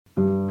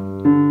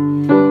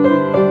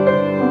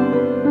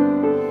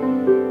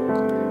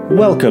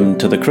Welcome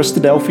to the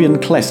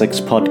Christadelphian Classics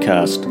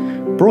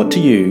podcast, brought to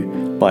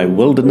you by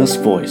Wilderness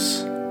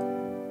Voice.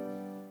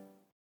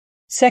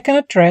 Second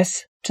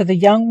Address to the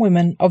Young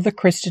Women of the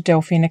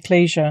Christadelphian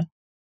Ecclesia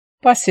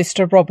by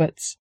Sister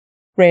Roberts,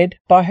 read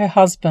by her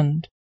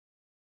husband,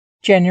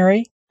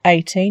 January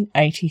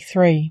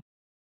 1883.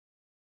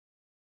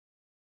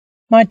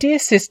 My dear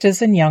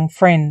sisters and young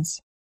friends,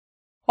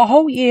 a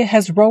whole year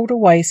has rolled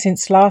away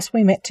since last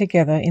we met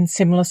together in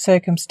similar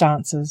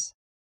circumstances.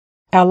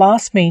 Our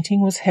last meeting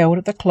was held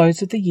at the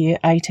close of the year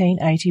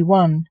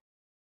 1881.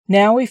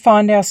 Now we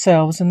find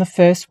ourselves in the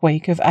first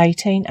week of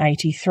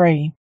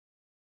 1883.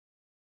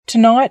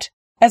 Tonight,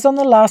 as on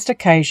the last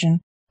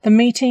occasion, the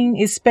meeting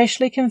is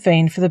specially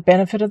convened for the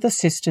benefit of the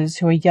sisters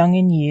who are young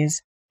in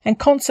years and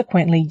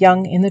consequently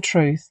young in the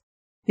truth,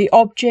 the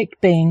object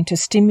being to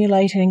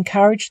stimulate and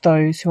encourage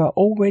those who are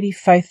already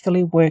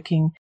faithfully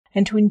working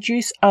and to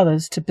induce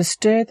others to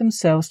bestir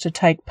themselves to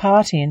take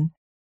part in,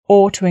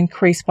 or to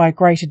increase by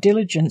greater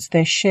diligence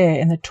their share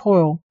in the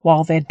toil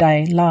while their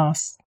day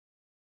lasts.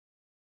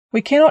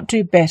 We cannot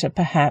do better,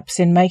 perhaps,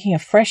 in making a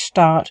fresh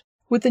start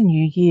with the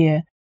new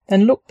year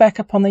than look back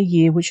upon the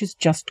year which is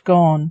just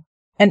gone,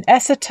 and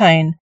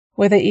ascertain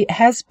whether it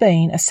has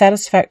been a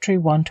satisfactory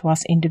one to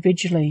us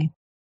individually.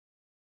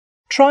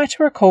 Try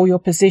to recall your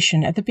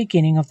position at the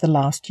beginning of the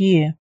last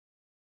year.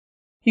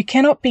 You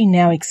cannot be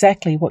now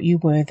exactly what you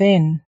were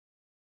then.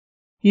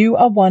 You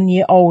are 1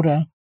 year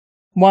older,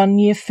 1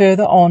 year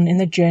further on in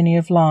the journey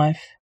of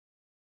life.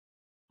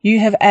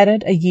 You have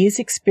added a year's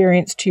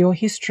experience to your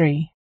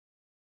history.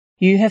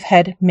 You have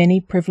had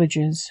many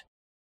privileges.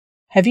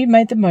 Have you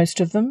made the most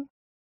of them?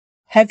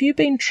 Have you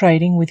been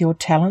trading with your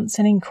talents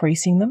and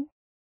increasing them?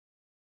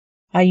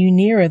 Are you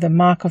nearer the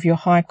mark of your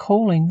high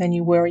calling than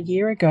you were a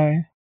year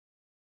ago?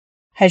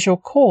 Has your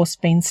course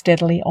been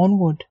steadily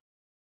onward?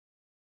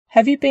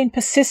 Have you been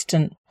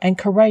persistent and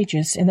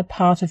courageous in the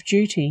path of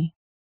duty,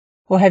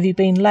 or have you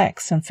been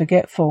lax and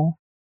forgetful?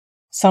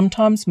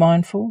 Sometimes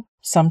mindful,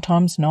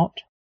 sometimes not.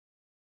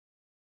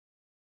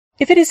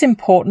 If it is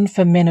important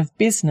for men of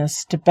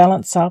business to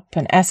balance up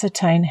and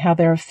ascertain how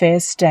their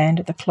affairs stand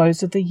at the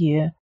close of the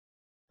year,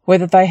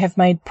 whether they have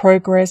made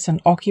progress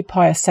and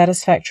occupy a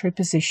satisfactory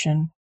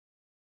position,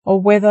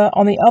 or whether,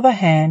 on the other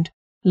hand,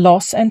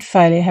 loss and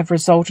failure have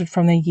resulted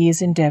from their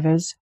year's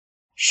endeavours,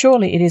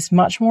 surely it is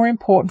much more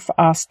important for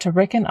us to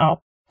reckon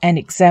up and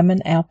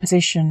examine our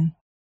position.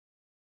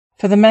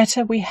 For the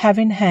matter we have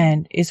in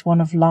hand is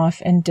one of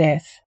life and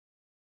death.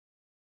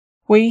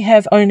 We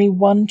have only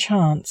one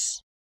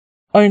chance,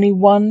 only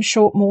one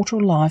short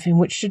mortal life in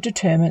which to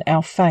determine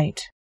our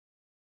fate,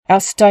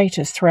 our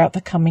status throughout the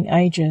coming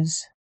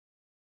ages.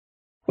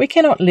 We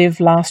cannot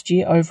live last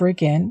year over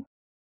again.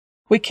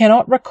 We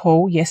cannot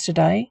recall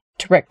yesterday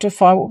to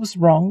rectify what was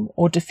wrong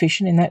or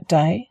deficient in that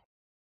day,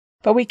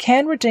 but we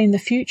can redeem the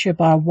future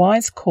by a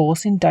wise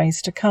course in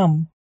days to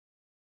come.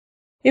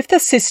 If the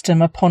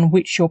system upon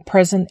which your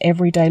present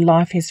everyday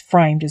life is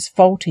framed is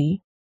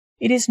faulty,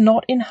 it is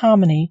not in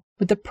harmony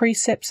with the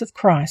precepts of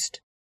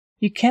Christ.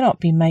 You cannot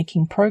be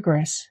making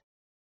progress.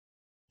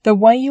 The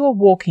way you are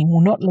walking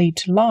will not lead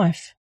to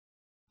life.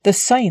 The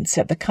saints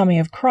at the coming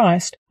of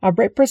Christ are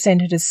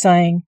represented as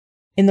saying,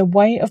 "In the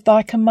way of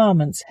thy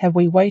commandments have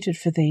we waited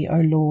for thee, O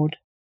Lord."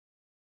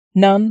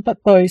 None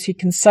but those who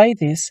can say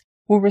this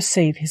will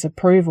receive his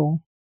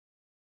approval.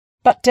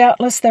 But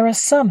doubtless there are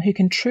some who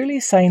can truly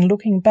say in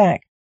looking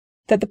back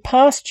that the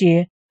past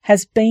year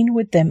has been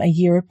with them a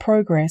year of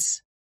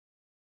progress.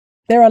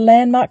 There are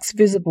landmarks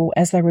visible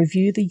as they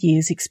review the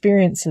year's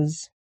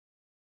experiences.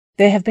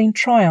 There have been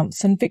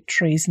triumphs and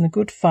victories in the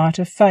good fight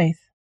of faith.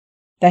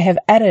 They have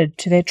added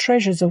to their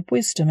treasures of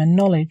wisdom and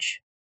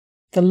knowledge.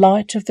 The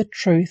light of the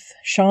truth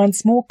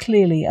shines more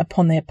clearly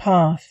upon their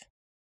path.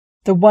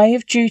 The way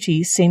of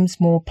duty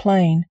seems more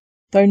plain,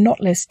 though not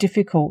less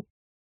difficult.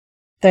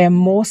 They are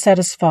more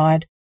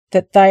satisfied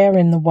that they are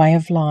in the way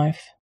of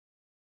life.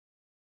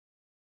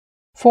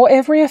 For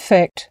every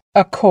effect,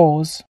 a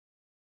cause.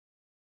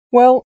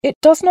 Well, it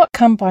does not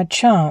come by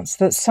chance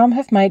that some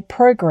have made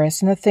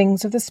progress in the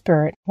things of the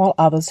Spirit while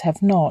others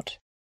have not.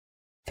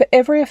 For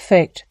every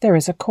effect there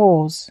is a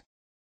cause.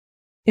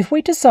 If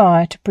we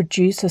desire to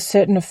produce a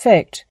certain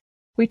effect,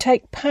 we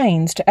take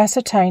pains to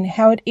ascertain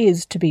how it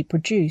is to be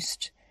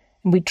produced,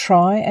 and we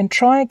try and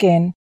try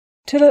again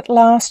till at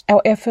last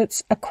our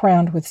efforts are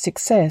crowned with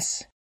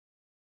success.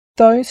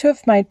 Those who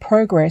have made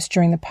progress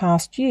during the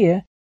past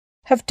year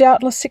have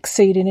doubtless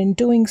succeeded in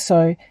doing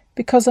so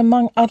because,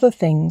 among other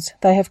things,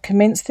 they have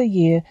commenced the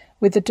year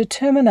with the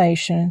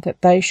determination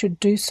that they should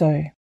do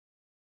so.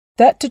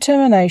 That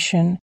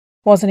determination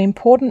was an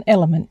important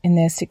element in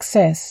their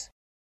success.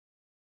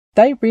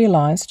 They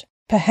realized,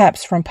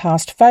 perhaps from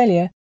past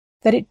failure,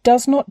 that it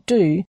does not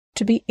do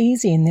to be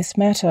easy in this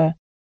matter,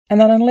 and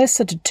that unless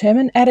a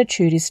determined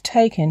attitude is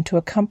taken to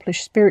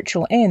accomplish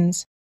spiritual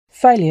ends,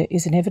 failure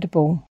is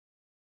inevitable.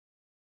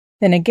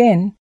 Then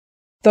again,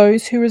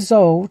 those who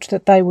resolved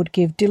that they would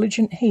give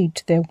diligent heed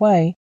to their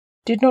way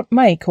did not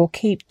make or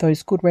keep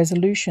those good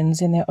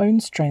resolutions in their own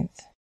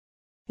strength.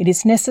 it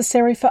is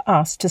necessary for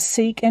us to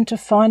seek and to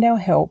find our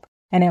help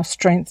and our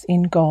strength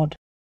in God.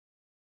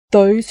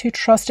 Those who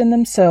trust in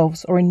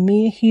themselves or in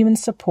mere human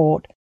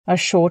support are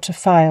sure to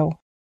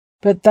fail,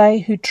 but they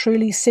who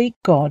truly seek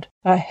God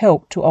are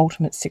helped to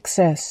ultimate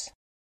success.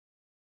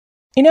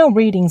 In our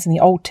readings in the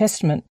Old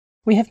Testament,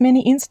 we have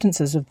many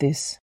instances of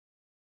this.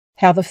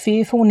 How the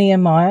fearful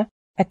Nehemiah,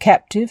 a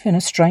captive in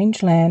a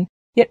strange land,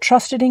 yet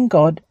trusted in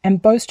God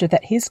and boasted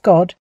that his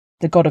God,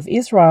 the God of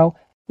Israel,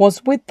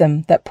 was with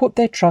them that put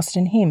their trust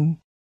in him.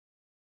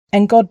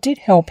 And God did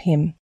help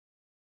him.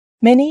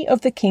 Many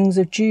of the kings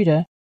of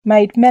Judah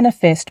made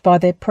manifest by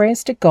their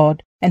prayers to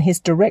God and his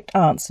direct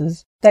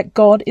answers that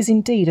God is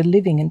indeed a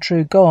living and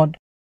true God.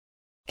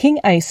 King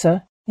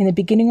Asa, in the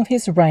beginning of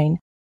his reign,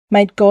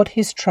 made God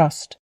his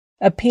trust,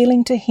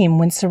 appealing to him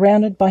when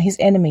surrounded by his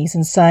enemies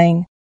and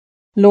saying,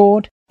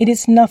 Lord, it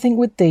is nothing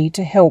with thee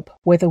to help,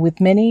 whether with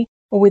many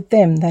or with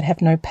them that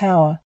have no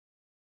power.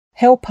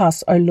 Help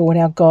us, O Lord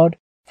our God,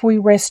 for we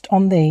rest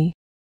on thee.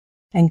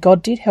 And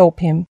God did help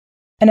him,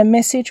 and a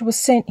message was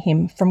sent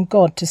him from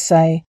God to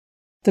say,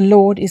 The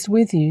Lord is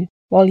with you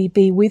while ye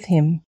be with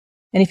him,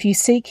 and if ye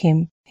seek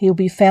him, he will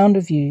be found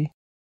of you.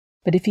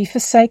 But if ye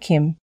forsake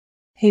him,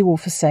 he will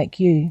forsake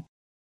you.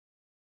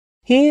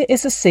 Here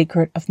is a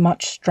secret of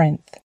much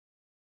strength.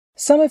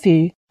 Some of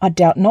you, I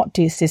doubt not,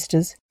 dear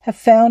sisters, have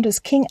found, as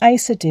King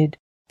Asa did,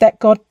 that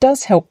God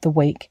does help the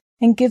weak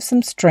and gives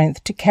them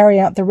strength to carry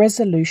out the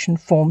resolution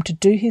formed to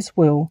do his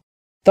will,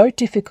 though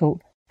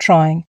difficult,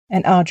 trying,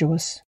 and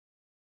arduous.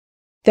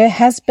 There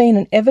has been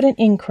an evident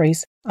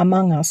increase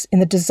among us in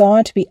the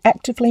desire to be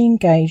actively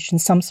engaged in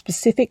some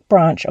specific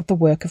branch of the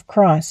work of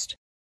Christ,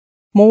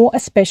 more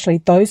especially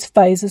those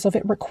phases of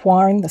it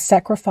requiring the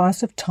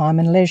sacrifice of time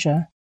and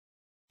leisure.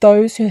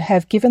 Those who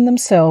have given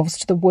themselves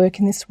to the work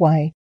in this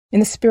way, in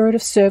the spirit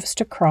of service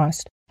to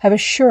Christ, have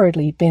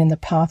assuredly been in the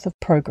path of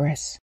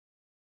progress.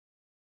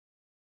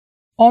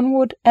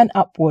 Onward and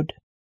upward.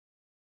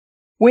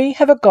 We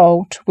have a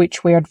goal to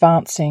which we are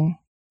advancing.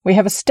 We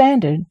have a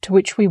standard to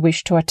which we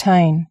wish to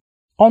attain.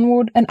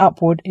 Onward and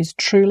upward is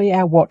truly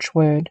our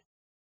watchword.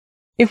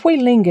 If we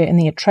linger in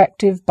the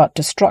attractive but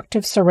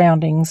destructive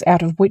surroundings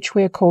out of which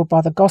we are called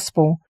by the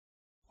gospel,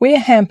 we are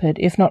hampered,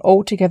 if not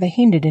altogether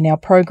hindered, in our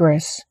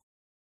progress.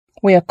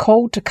 We are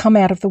called to come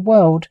out of the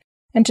world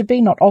and to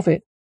be not of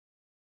it.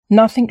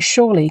 Nothing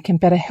surely can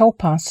better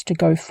help us to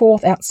go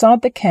forth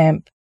outside the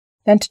camp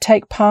than to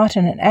take part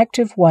in an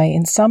active way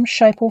in some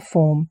shape or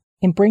form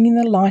in bringing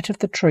the light of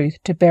the truth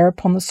to bear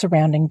upon the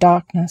surrounding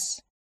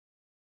darkness.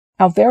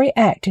 Our very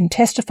act in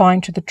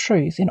testifying to the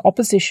truth in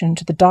opposition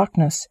to the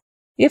darkness,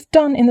 if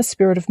done in the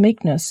spirit of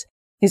meekness,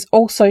 is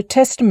also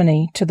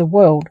testimony to the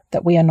world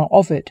that we are not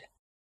of it.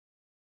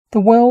 The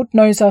world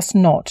knows us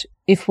not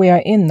if we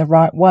are in the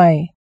right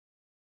way.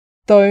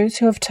 Those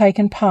who have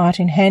taken part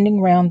in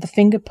handing round the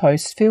finger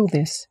posts feel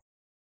this.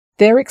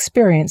 Their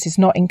experience is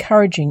not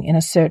encouraging in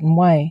a certain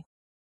way.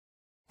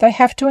 They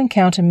have to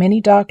encounter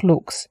many dark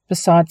looks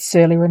besides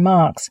surly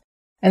remarks,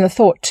 and the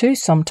thought too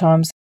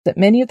sometimes that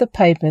many of the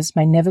papers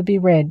may never be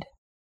read.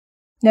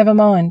 Never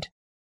mind.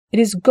 It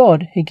is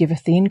God who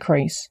giveth the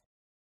increase.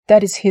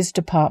 That is his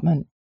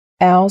department.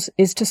 Ours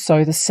is to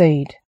sow the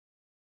seed.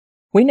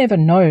 We never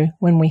know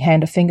when we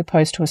hand a finger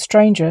post to a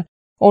stranger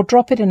or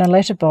drop it in a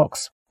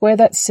letterbox where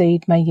that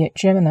seed may yet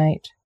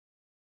germinate.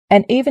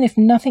 And even if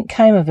nothing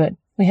came of it,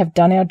 we have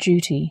done our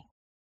duty.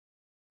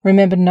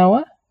 Remember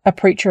Noah, a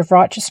preacher of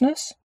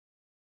righteousness?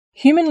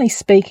 Humanly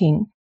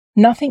speaking,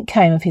 nothing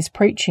came of his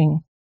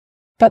preaching,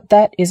 but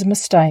that is a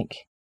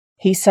mistake.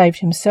 He saved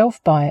himself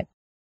by it.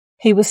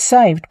 He was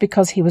saved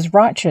because he was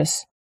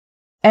righteous,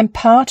 and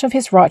part of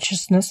his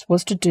righteousness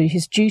was to do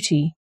his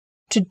duty,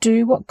 to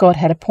do what God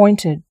had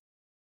appointed.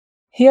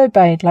 He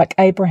obeyed like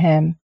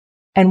Abraham,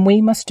 and we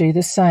must do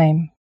the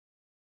same.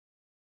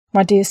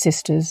 My dear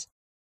sisters,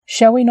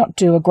 shall we not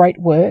do a great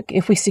work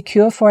if we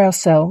secure for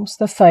ourselves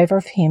the favour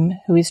of him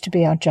who is to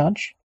be our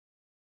judge?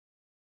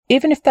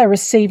 Even if they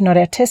receive not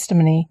our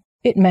testimony,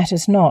 it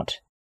matters not.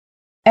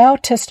 Our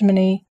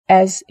testimony,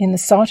 as in the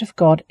sight of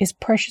God, is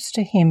precious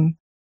to him,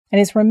 and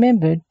is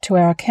remembered to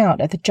our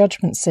account at the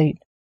judgment seat,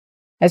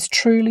 as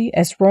truly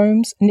as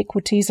Rome's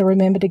iniquities are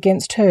remembered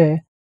against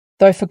her,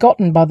 though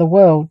forgotten by the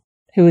world,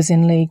 who is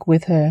in league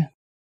with her.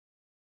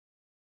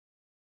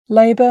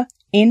 Labour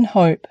in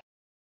hope.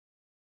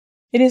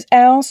 It is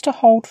ours to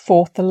hold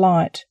forth the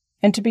light,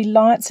 and to be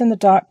lights in the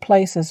dark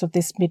places of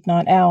this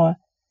midnight hour,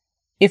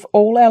 if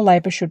all our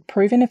labour should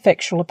prove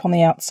ineffectual upon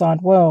the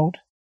outside world.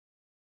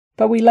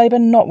 But we labour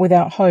not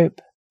without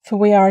hope, for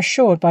we are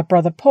assured by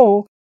Brother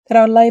Paul that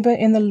our labour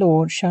in the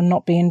Lord shall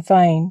not be in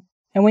vain,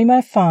 and we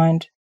may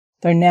find,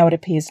 though now it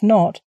appears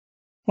not,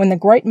 when the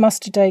great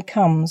muster day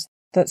comes,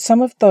 that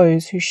some of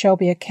those who shall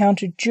be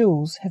accounted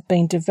jewels have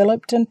been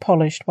developed and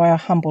polished by our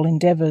humble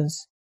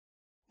endeavours.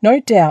 No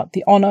doubt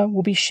the honour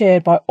will be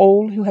shared by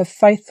all who have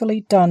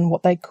faithfully done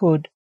what they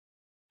could.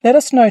 Let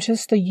us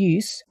notice the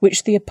use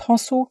which the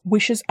Apostle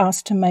wishes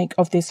us to make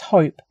of this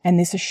hope and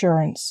this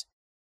assurance.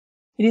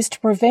 It is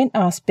to prevent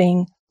us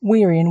being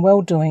weary in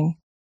well-doing,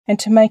 and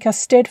to make us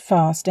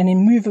steadfast and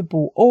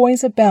immovable,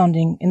 always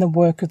abounding in the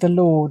work of the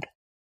Lord.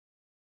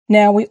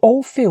 Now we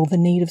all feel the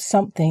need of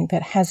something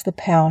that has the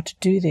power to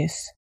do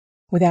this.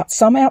 Without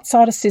some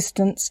outside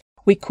assistance,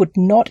 we could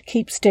not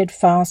keep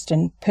steadfast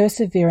and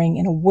persevering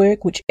in a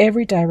work which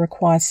every day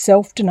requires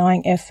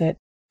self-denying effort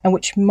and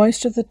which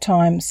most of the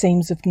time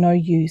seems of no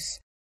use,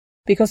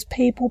 because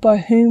people by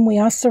whom we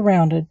are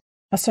surrounded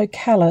are so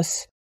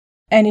callous,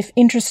 and if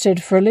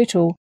interested for a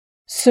little,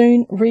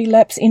 soon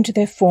relapse into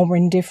their former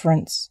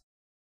indifference.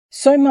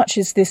 So much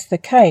is this the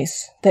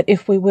case that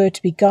if we were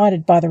to be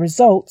guided by the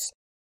results,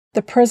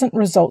 the present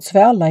results of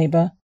our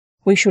labour,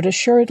 we should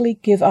assuredly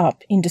give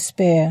up in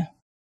despair.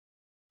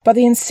 But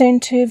the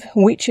incentive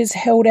which is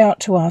held out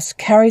to us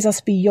carries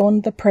us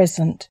beyond the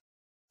present.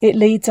 It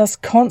leads us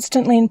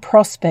constantly in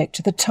prospect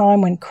to the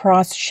time when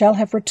Christ shall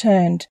have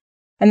returned,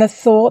 and the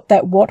thought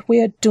that what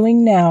we are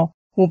doing now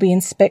will be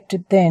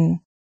inspected then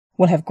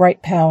will have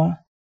great power.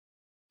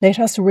 Let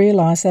us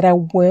realize that our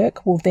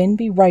work will then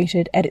be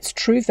rated at its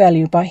true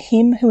value by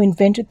Him who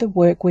invented the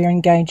work we are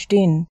engaged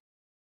in,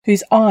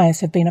 whose eyes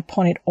have been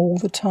upon it all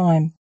the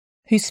time,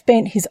 who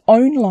spent His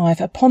own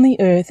life upon the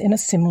earth in a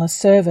similar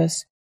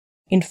service,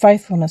 in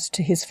faithfulness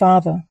to His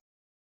Father.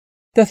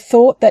 The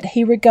thought that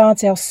He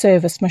regards our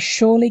service must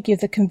surely give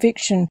the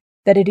conviction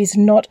that it is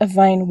not a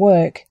vain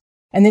work,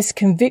 and this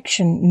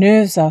conviction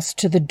nerves us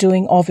to the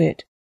doing of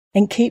it,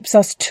 and keeps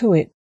us to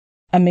it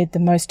amid the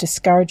most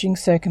discouraging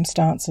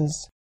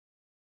circumstances.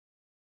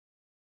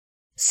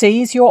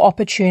 Seize your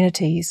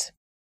opportunities.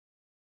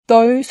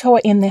 Those who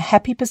are in the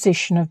happy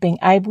position of being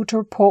able to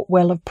report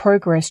well of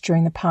progress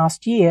during the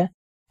past year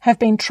have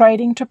been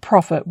trading to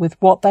profit with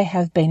what they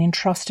have been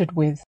entrusted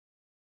with.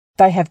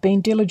 They have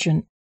been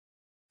diligent.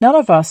 None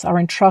of us are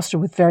entrusted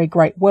with very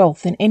great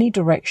wealth in any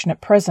direction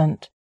at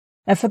present,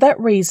 and for that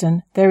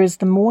reason there is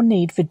the more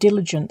need for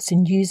diligence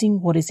in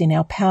using what is in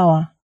our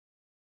power,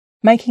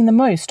 making the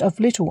most of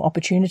little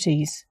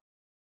opportunities.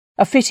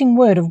 A fitting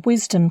word of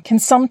wisdom can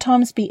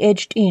sometimes be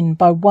edged in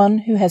by one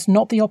who has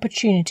not the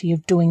opportunity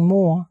of doing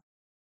more.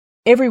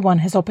 Everyone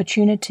has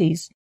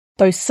opportunities,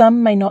 though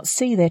some may not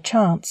see their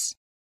chance.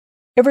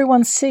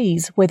 Everyone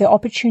sees where their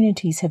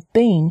opportunities have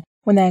been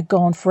when they are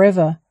gone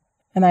forever,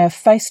 and they are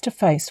face to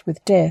face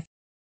with death.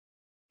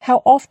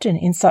 How often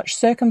in such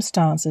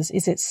circumstances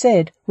is it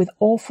said with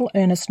awful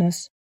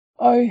earnestness,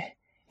 "Oh,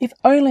 if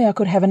only I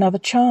could have another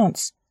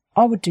chance,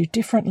 I would do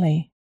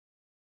differently."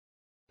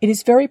 It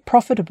is very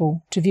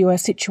profitable to view our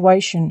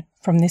situation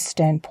from this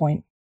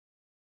standpoint.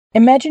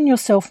 Imagine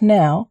yourself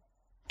now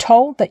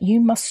told that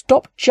you must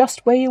stop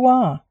just where you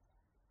are,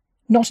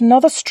 not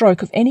another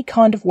stroke of any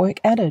kind of work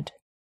added.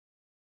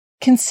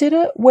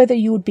 Consider whether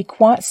you would be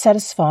quite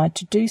satisfied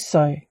to do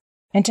so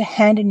and to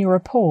hand in your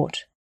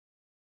report.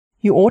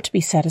 You ought to be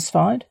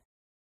satisfied.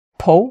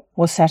 Paul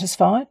was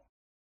satisfied.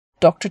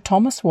 Dr.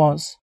 Thomas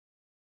was.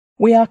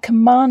 We are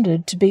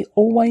commanded to be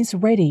always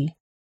ready,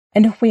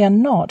 and if we are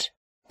not,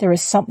 there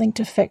is something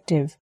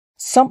defective,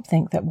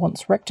 something that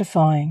wants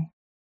rectifying.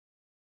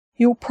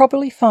 You will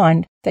probably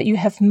find that you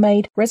have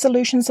made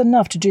resolutions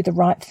enough to do the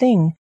right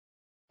thing,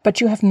 but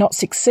you have not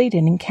succeeded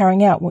in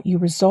carrying out what you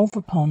resolve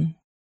upon.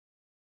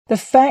 The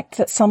fact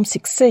that some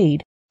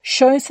succeed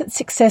shows that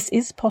success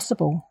is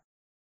possible.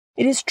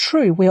 It is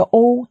true we are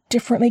all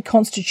differently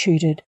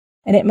constituted,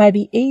 and it may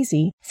be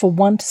easy for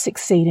one to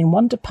succeed in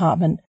one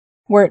department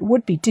where it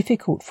would be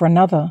difficult for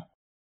another.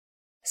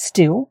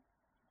 Still,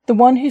 the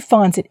one who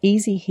finds it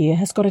easy here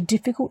has got a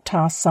difficult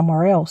task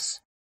somewhere else.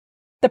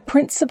 The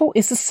principle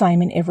is the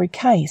same in every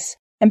case,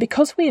 and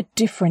because we are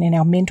different in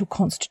our mental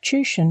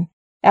constitution,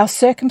 our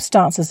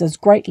circumstances as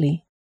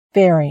greatly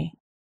vary.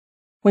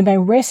 We may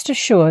rest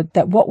assured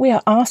that what we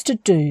are asked to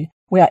do,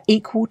 we are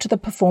equal to the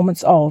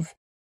performance of,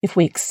 if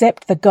we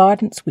accept the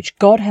guidance which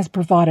God has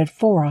provided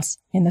for us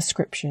in the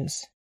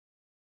Scriptures.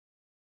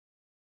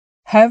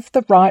 Have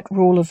the right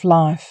rule of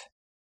life.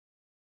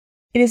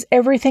 It is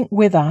everything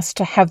with us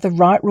to have the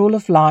right rule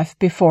of life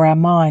before our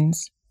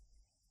minds.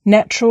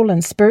 Natural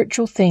and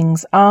spiritual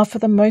things are for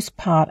the most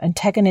part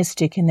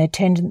antagonistic in their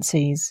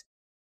tendencies.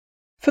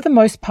 For the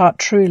most part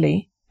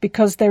truly,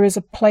 because there is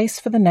a place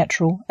for the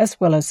natural as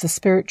well as the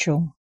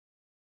spiritual.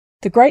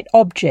 The great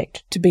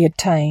object to be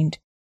attained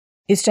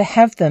is to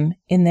have them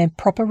in their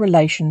proper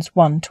relations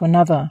one to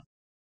another.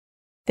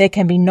 There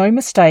can be no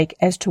mistake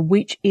as to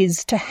which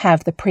is to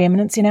have the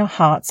preeminence in our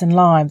hearts and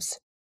lives.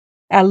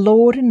 Our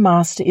Lord and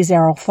Master is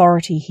our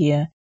authority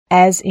here,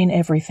 as in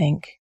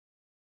everything.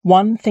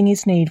 One thing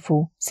is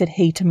needful, said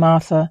he to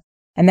Martha,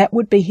 and that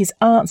would be his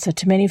answer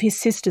to many of his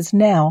sisters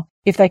now,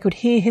 if they could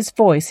hear his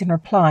voice in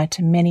reply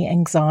to many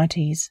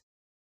anxieties.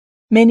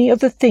 Many of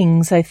the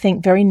things they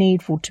think very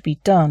needful to be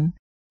done,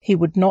 he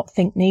would not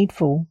think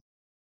needful.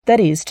 That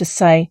is to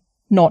say,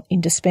 not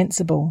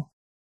indispensable.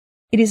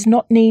 It is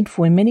not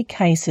needful in many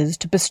cases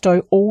to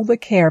bestow all the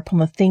care upon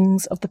the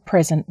things of the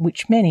present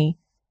which nearly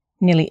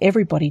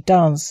everybody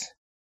does.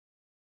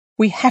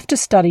 We have to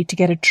study to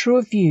get a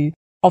truer view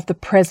of the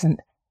present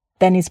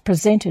than is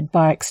presented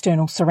by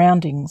external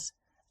surroundings.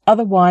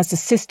 Otherwise the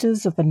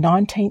sisters of the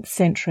 19th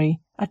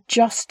century are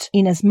just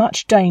in as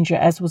much danger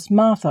as was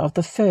Martha of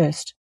the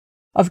first,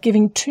 of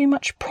giving too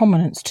much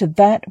prominence to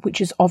that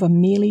which is of a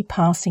merely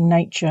passing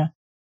nature,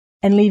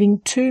 and leaving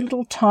too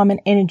little time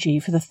and energy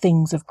for the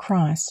things of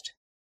Christ.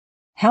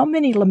 How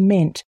many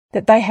lament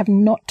that they have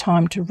not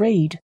time to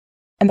read,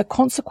 and the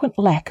consequent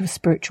lack of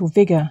spiritual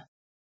vigour.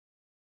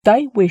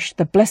 They wish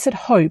the blessed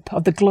hope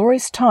of the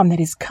glorious time that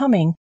is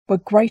coming were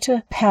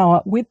greater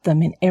power with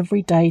them in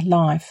everyday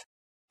life,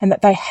 and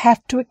that they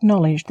have to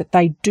acknowledge that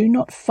they do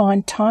not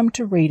find time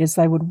to read as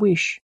they would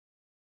wish.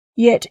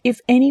 Yet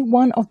if any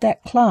one of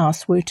that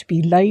class were to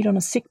be laid on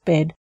a sick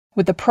bed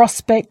with the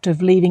prospect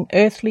of leaving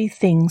earthly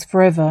things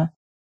forever,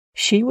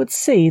 she would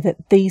see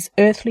that these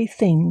earthly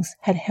things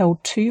had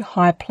held too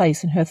high a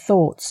place in her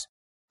thoughts,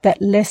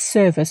 that less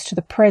service to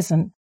the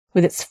present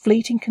with its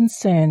fleeting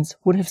concerns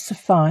would have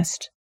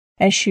sufficed,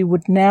 and she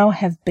would now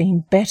have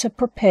been better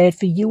prepared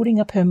for yielding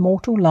up her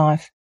mortal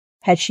life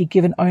had she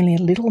given only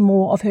a little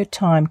more of her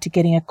time to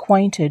getting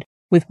acquainted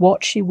with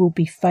what she will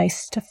be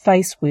face to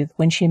face with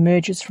when she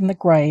emerges from the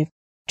grave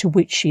to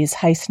which she is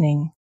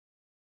hastening.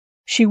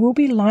 She will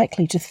be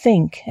likely to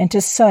think and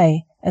to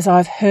say, as I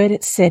have heard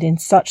it said in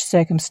such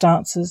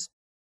circumstances,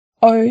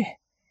 "Oh,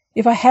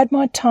 if I had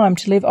my time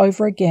to live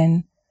over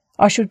again,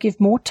 I should give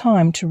more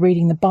time to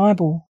reading the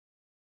Bible."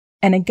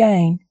 And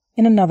again,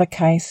 in another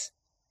case,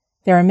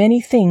 "There are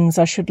many things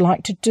I should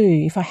like to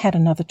do if I had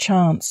another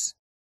chance.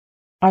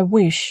 I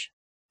wish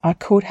I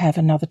could have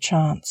another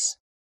chance."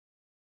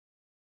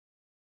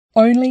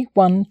 Only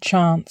one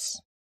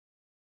chance.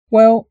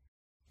 Well,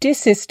 dear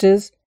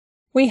sisters,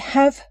 we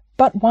have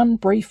but one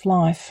brief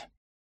life.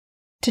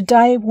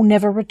 Today will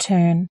never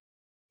return.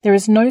 There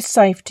is no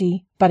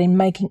safety but in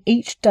making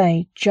each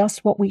day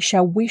just what we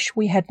shall wish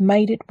we had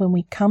made it when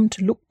we come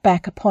to look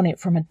back upon it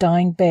from a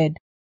dying bed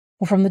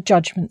or from the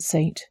judgment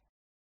seat.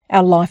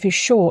 Our life is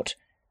short.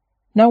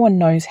 No one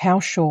knows how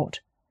short.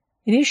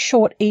 It is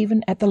short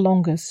even at the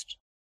longest.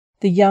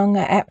 The young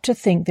are apt to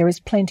think there is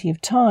plenty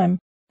of time,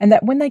 and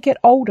that when they get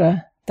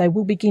older they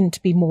will begin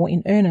to be more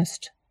in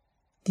earnest.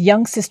 The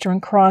young sister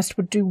in Christ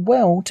would do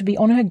well to be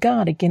on her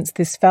guard against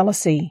this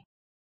fallacy.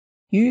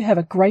 You have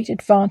a great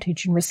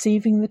advantage in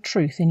receiving the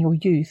truth in your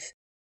youth,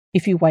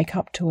 if you wake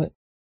up to it.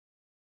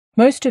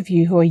 Most of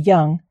you who are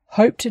young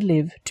hope to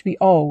live to be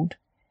old,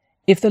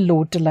 if the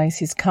Lord delays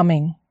his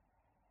coming.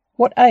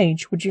 What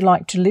age would you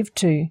like to live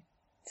to?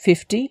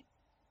 50?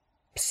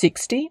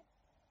 60?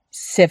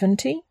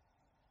 70?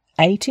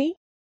 80?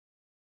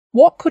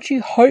 What could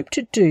you hope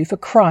to do for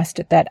Christ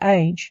at that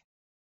age?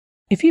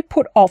 If you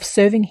put off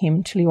serving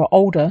him till you are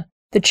older,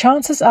 the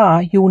chances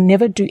are you will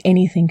never do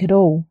anything at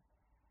all.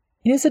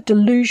 It is a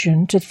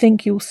delusion to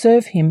think you'll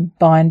serve him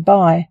by and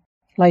by,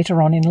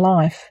 later on in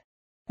life,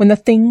 when the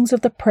things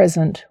of the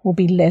present will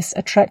be less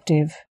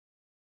attractive.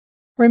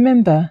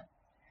 Remember,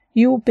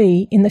 you will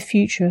be in the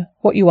future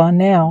what you are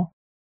now,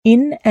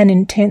 in an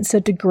intenser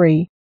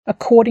degree,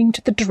 according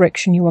to the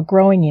direction you are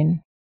growing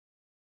in.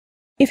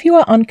 If you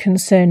are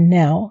unconcerned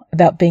now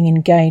about being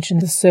engaged in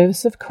the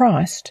service of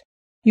Christ,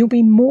 you'll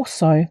be more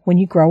so when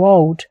you grow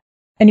old,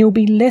 and you'll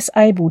be less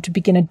able to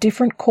begin a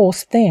different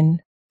course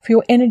then, for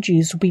your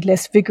energies will be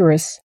less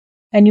vigorous,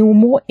 and you will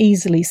more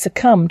easily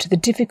succumb to the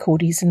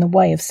difficulties in the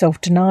way of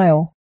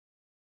self-denial.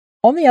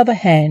 On the other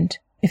hand,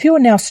 if you are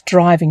now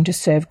striving to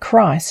serve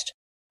Christ,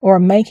 or are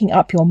making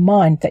up your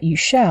mind that you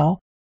shall,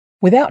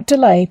 without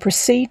delay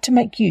proceed to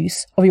make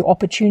use of your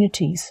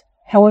opportunities,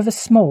 however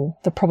small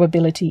the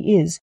probability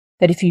is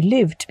that if you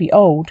live to be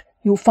old,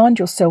 you will find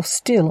yourself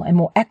still and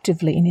more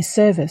actively in his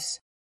service,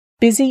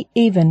 busy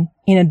even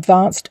in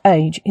advanced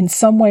age in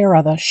some way or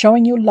other,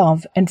 showing your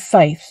love and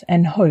faith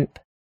and hope.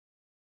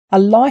 A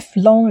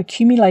lifelong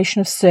accumulation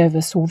of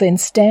service will then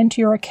stand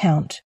to your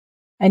account,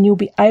 and you'll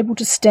be able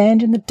to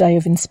stand in the day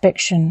of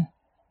inspection.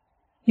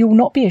 You will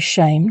not be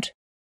ashamed,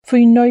 for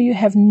you know you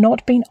have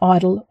not been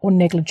idle or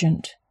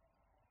negligent.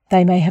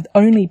 They may have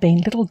only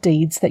been little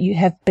deeds that you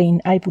have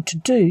been able to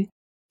do,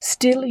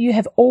 still you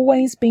have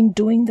always been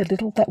doing the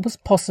little that was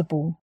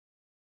possible.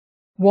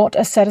 What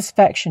a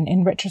satisfaction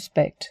in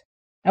retrospect,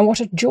 and what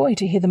a joy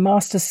to hear the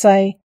Master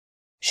say,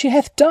 "She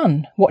hath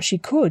done what she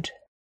could."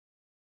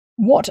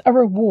 What a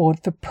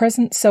reward for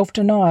present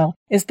self-denial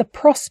is the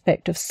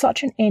prospect of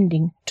such an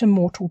ending to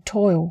mortal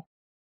toil.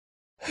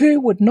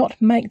 Who would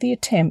not make the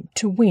attempt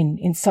to win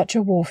in such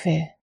a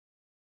warfare?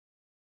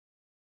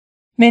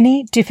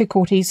 Many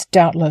difficulties,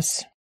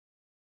 doubtless.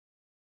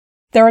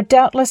 There are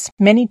doubtless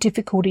many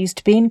difficulties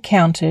to be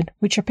encountered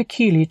which are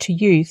peculiar to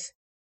youth,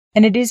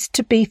 and it is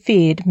to be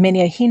feared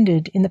many are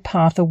hindered in the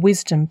path of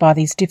wisdom by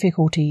these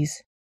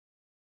difficulties.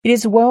 It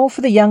is well for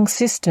the young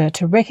sister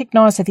to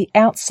recognize at the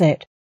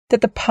outset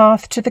that the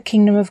path to the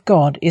kingdom of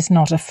God is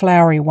not a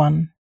flowery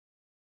one.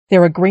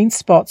 There are green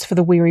spots for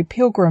the weary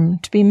pilgrim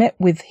to be met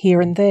with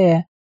here and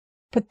there,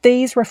 but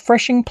these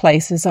refreshing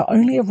places are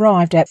only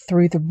arrived at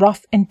through the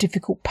rough and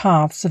difficult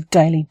paths of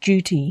daily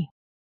duty.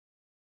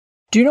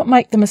 Do not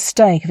make the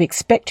mistake of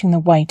expecting the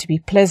way to be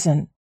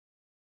pleasant.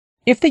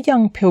 If the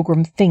young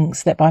pilgrim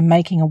thinks that by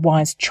making a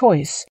wise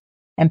choice,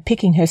 and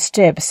picking her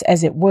steps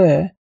as it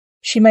were,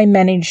 She may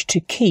manage to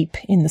keep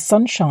in the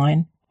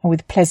sunshine and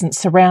with pleasant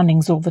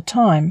surroundings all the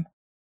time.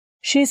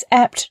 She is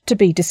apt to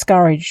be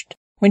discouraged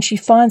when she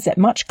finds that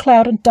much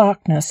cloud and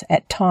darkness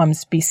at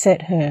times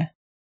beset her.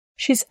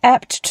 She is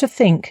apt to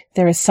think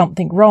there is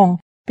something wrong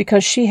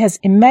because she has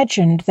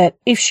imagined that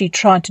if she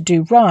tried to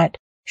do right,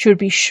 she would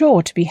be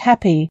sure to be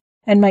happy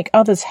and make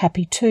others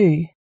happy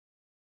too.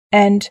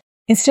 And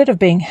instead of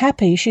being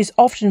happy, she is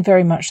often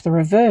very much the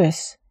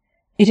reverse.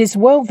 It is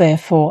well,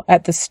 therefore,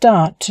 at the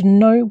start to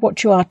know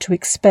what you are to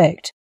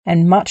expect,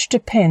 and much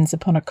depends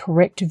upon a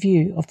correct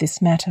view of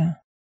this matter.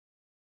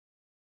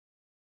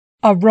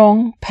 A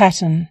wrong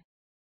pattern.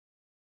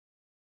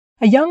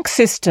 A young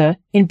sister,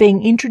 in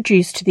being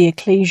introduced to the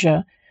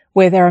Ecclesia,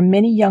 where there are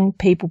many young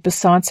people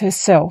besides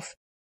herself,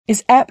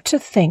 is apt to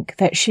think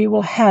that she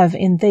will have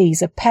in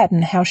these a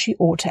pattern how she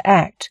ought to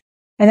act,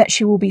 and that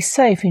she will be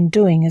safe in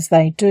doing as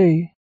they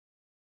do.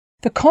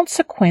 The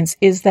consequence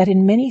is that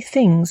in many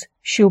things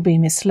she'll be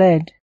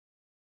misled,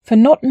 for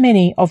not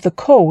many of the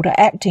called are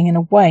acting in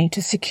a way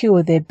to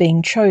secure their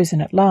being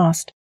chosen at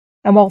last,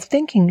 and while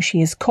thinking she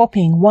is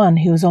copying one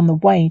who is on the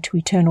way to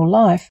eternal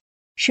life,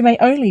 she may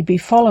only be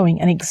following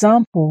an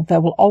example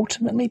that will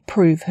ultimately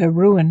prove her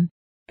ruin,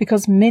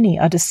 because many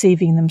are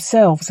deceiving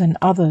themselves and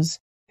others,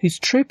 whose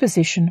true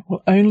position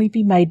will only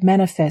be made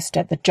manifest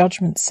at the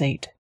judgment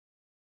seat.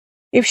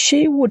 If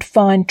she would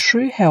find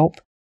true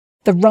help,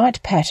 the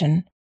right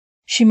pattern,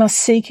 she must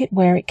seek it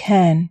where it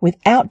can,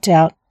 without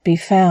doubt, be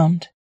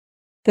found.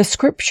 The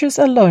Scriptures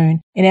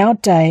alone in our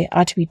day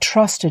are to be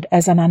trusted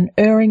as an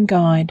unerring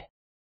guide.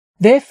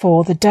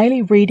 Therefore, the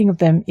daily reading of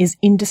them is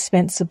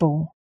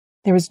indispensable.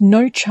 There is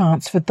no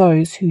chance for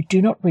those who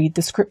do not read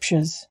the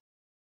Scriptures.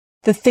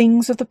 The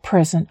things of the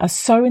present are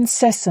so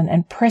incessant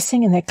and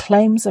pressing in their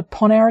claims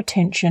upon our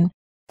attention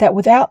that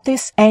without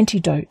this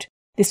antidote,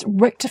 this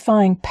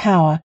rectifying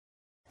power,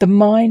 the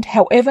mind,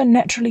 however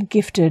naturally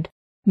gifted,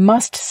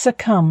 must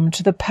succumb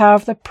to the power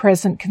of the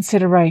present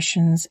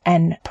considerations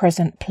and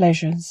present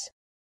pleasures.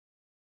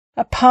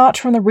 Apart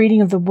from the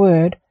reading of the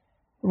Word,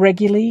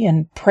 regularly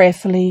and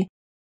prayerfully,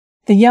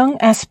 the young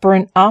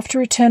aspirant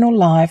after eternal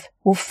life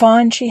will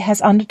find she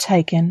has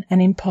undertaken an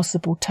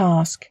impossible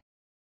task.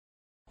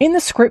 In the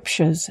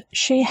Scriptures,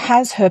 she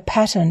has her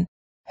pattern,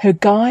 her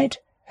guide,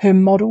 her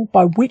model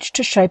by which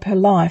to shape her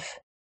life.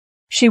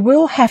 She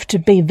will have to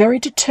be very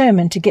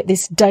determined to get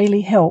this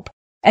daily help,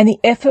 and the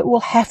effort will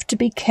have to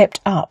be kept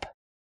up.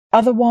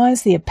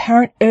 Otherwise, the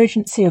apparent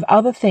urgency of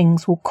other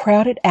things will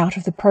crowd it out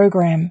of the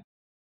program.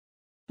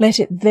 Let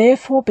it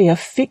therefore be a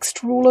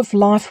fixed rule of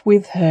life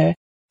with her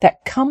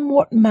that come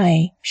what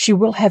may, she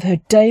will have her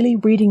daily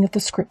reading of the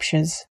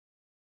Scriptures.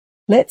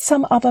 Let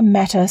some other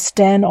matter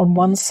stand on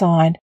one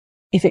side,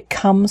 if it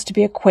comes to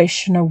be a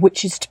question of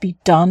which is to be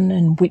done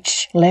and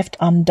which left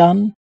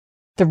undone,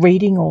 the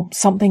reading or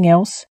something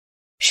else.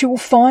 She will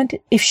find,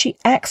 if she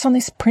acts on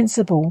this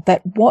principle,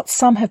 that what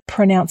some have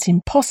pronounced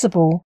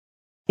impossible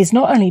is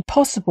not only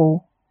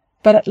possible,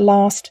 but at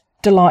last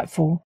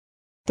delightful,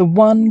 the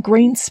one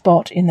green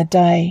spot in the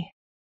day.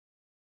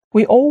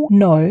 We all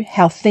know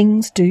how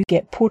things do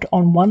get put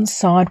on one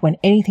side when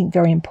anything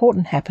very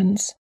important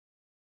happens.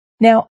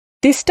 Now,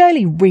 this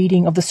daily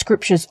reading of the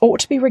Scriptures ought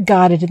to be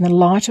regarded in the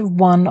light of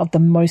one of the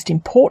most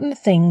important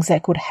things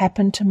that could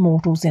happen to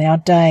mortals in our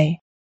day,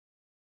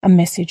 a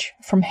message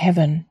from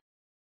heaven.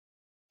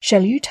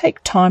 Shall you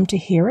take time to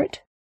hear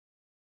it?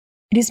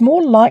 It is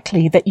more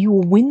likely that you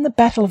will win the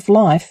battle of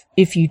life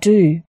if you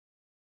do.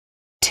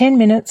 10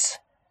 minutes,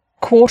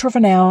 quarter of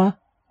an hour,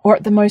 or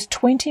at the most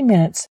 20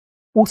 minutes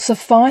will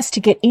suffice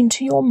to get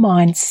into your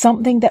mind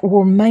something that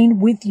will remain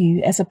with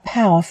you as a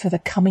power for the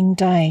coming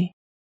day.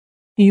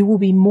 You will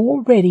be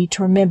more ready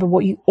to remember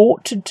what you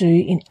ought to do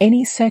in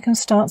any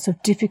circumstance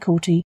of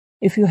difficulty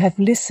if you have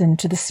listened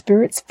to the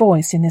Spirit's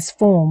voice in this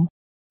form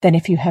than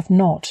if you have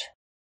not.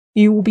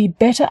 You will be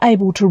better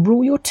able to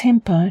rule your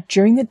temper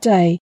during the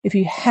day if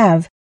you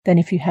have than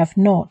if you have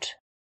not.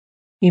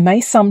 You may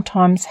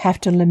sometimes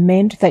have to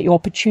lament that your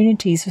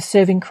opportunities for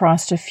serving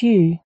Christ are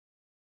few.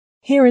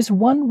 Here is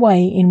one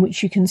way in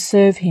which you can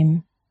serve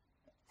him.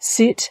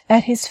 Sit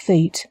at his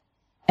feet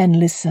and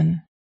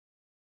listen.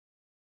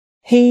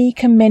 He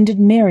commended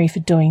Mary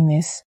for doing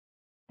this,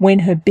 when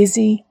her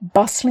busy,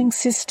 bustling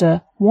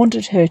sister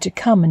wanted her to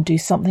come and do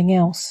something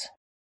else.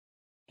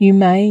 You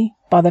may,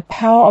 by the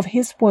power of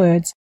his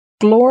words,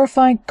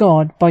 glorify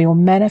God by your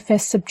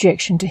manifest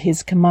subjection to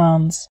his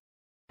commands,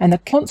 and the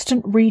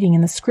constant reading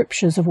in the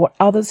Scriptures of what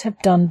others have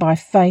done by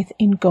faith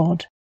in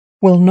God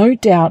will no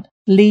doubt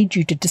lead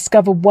you to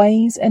discover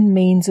ways and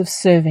means of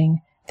serving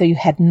that you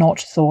had not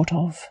thought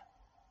of.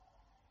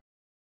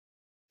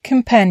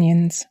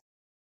 Companions.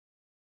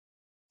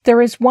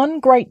 There is one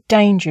great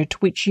danger to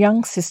which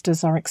young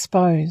sisters are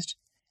exposed,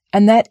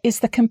 and that is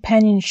the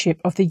companionship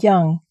of the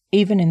young,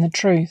 even in the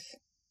truth.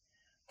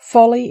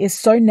 Folly is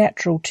so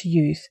natural to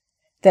youth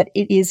that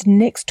it is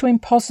next to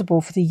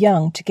impossible for the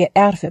young to get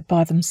out of it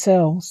by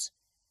themselves.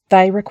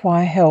 They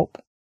require help.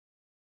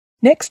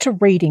 Next to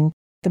reading,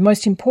 the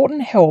most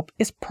important help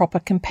is proper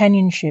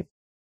companionship.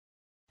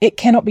 It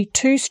cannot be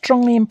too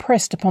strongly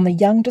impressed upon the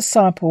young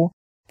disciple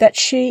that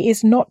she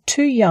is not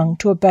too young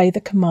to obey the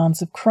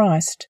commands of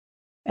Christ,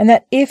 and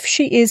that if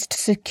she is to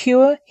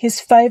secure his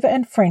favour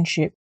and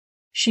friendship,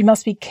 she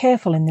must be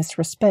careful in this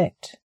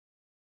respect.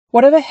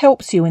 Whatever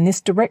helps you in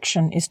this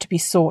direction is to be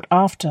sought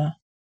after.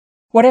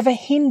 Whatever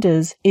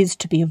hinders is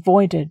to be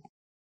avoided.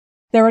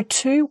 There are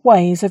two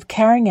ways of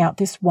carrying out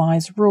this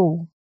wise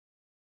rule.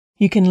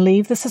 You can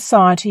leave the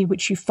society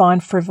which you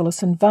find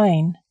frivolous and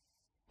vain,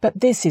 but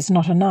this is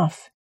not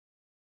enough.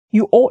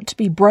 You ought to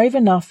be brave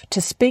enough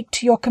to speak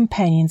to your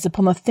companions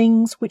upon the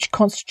things which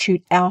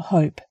constitute our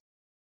hope.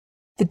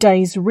 The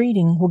day's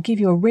reading will give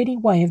you a ready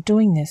way of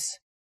doing this.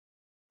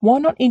 Why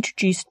not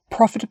introduce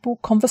profitable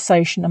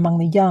conversation among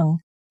the young,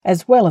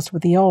 as well as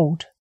with the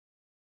old?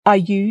 Are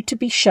you to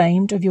be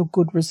shamed of your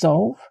good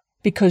resolve,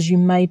 because you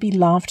may be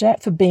laughed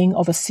at for being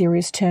of a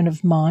serious turn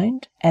of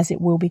mind, as it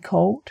will be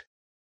called?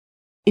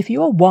 If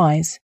you are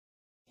wise,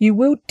 you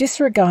will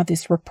disregard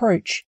this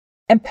reproach,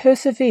 and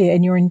persevere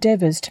in your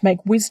endeavours to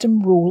make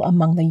wisdom rule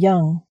among the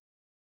young.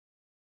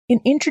 In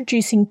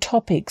introducing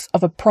topics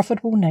of a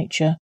profitable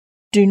nature,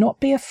 do not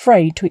be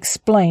afraid to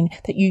explain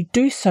that you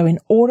do so in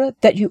order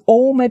that you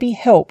all may be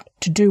helped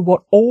to do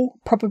what all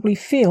probably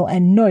feel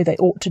and know they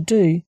ought to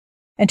do,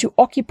 and to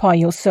occupy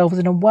yourselves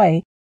in a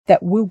way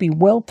that will be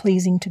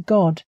well-pleasing to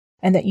God,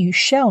 and that you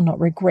shall not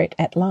regret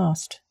at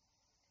last.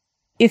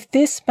 If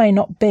this may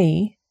not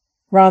be,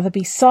 rather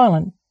be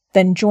silent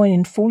than join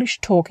in foolish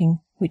talking,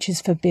 which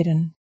is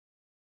forbidden.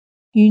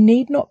 You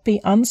need not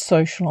be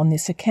unsocial on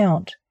this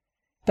account,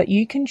 but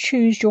you can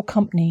choose your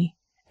company,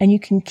 and you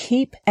can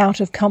keep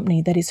out of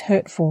company that is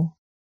hurtful.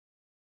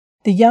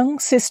 The young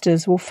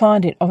sisters will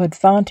find it of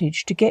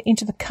advantage to get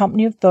into the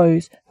company of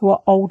those who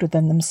are older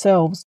than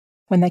themselves,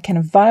 when they can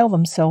avail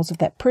themselves of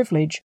that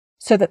privilege,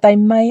 so that they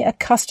may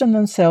accustom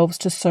themselves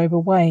to sober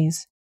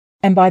ways,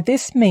 and by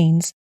this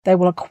means they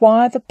will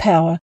acquire the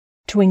power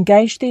to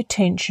engage the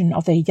attention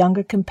of their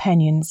younger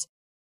companions,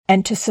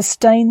 and to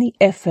sustain the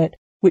effort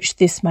which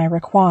this may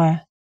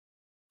require.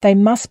 They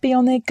must be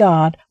on their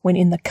guard when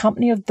in the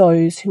company of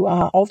those who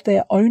are of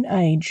their own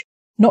age,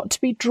 not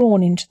to be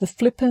drawn into the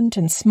flippant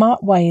and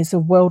smart ways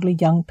of worldly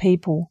young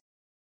people,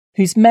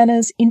 whose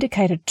manners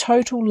indicate a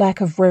total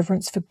lack of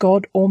reverence for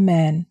God or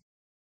man.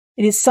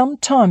 It is some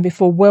time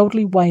before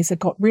worldly ways are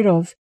got rid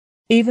of,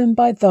 even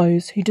by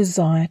those who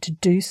desire to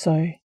do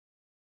so.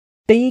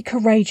 Be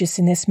courageous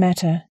in this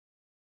matter.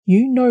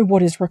 You know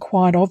what is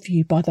required of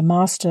you by the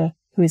Master,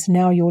 who is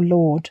now your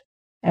Lord,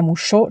 and will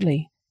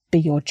shortly be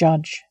your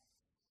judge.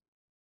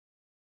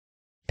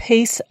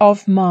 Peace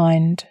of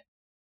mind.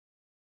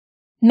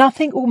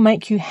 Nothing will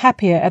make you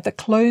happier at the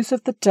close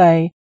of the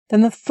day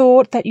than the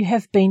thought that you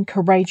have been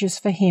courageous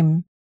for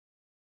him.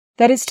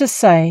 That is to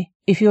say,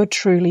 if you are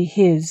truly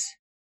his.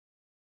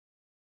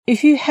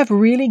 If you have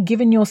really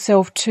given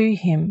yourself to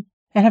him,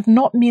 and have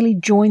not merely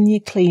joined the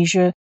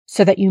Ecclesia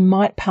so that you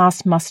might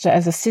pass muster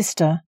as a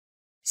sister,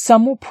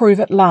 some will prove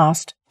at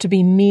last to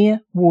be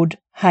mere wood,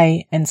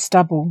 hay, and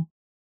stubble.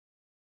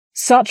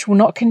 Such will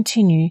not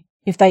continue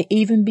if they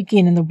even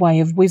begin in the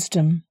way of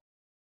wisdom.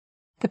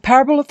 The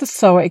parable of the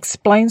sower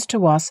explains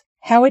to us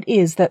how it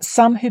is that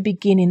some who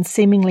begin in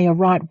seemingly a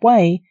right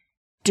way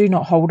do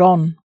not hold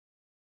on.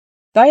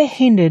 They are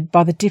hindered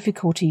by the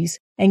difficulties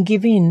and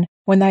give in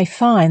when they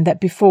find that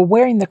before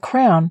wearing the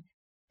crown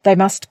they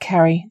must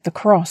carry the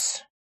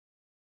cross.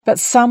 But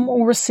some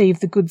will receive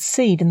the good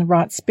seed in the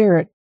right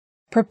spirit,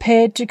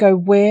 prepared to go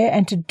where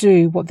and to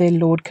do what their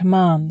Lord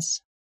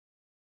commands.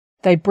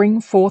 They bring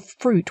forth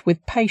fruit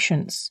with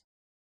patience.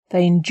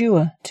 They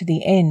endure to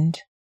the end.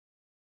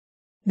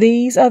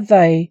 These are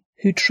they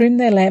who trim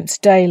their lamps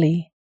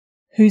daily,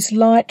 whose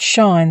light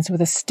shines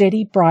with a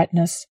steady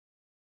brightness,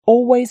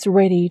 always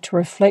ready to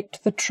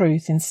reflect the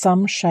truth in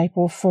some shape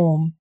or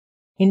form,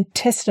 in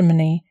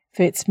testimony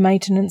for its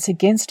maintenance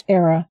against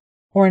error,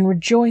 or in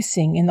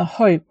rejoicing in the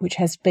hope which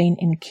has been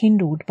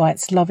enkindled by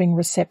its loving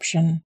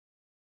reception.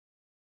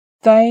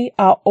 They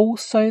are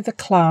also the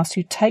class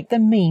who take the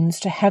means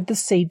to have the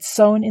seed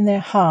sown in their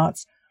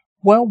hearts,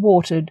 well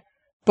watered,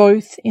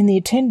 both in the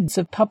attendance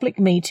of public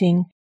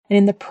meeting and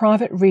in the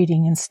private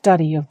reading and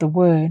study of the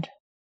Word.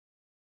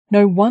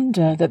 No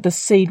wonder that the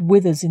seed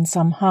withers in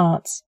some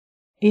hearts.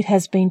 It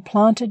has been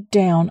planted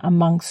down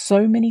among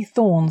so many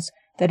thorns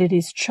that it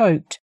is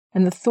choked,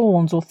 and the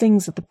thorns or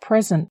things of the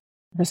present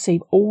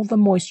receive all the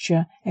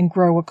moisture and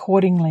grow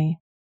accordingly.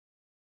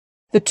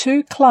 The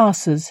two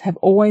classes have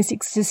always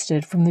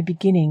existed from the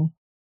beginning,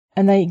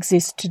 and they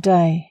exist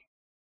today.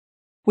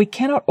 We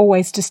cannot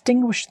always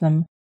distinguish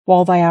them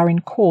while they are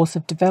in course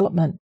of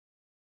development.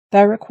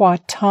 They require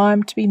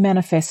time to be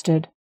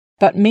manifested,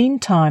 but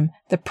meantime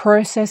the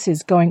process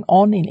is going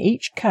on in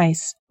each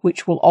case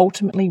which will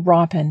ultimately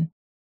ripen.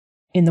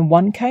 In the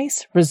one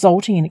case,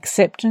 resulting in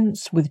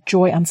acceptance with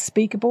joy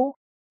unspeakable,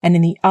 and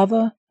in the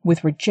other,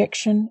 with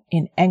rejection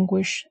in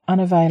anguish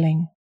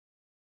unavailing.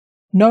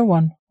 No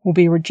one will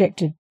be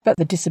rejected but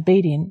the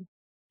disobedient,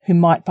 who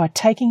might by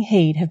taking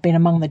heed have been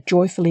among the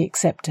joyfully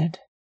accepted.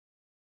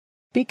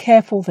 Be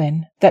careful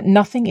then that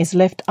nothing is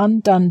left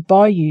undone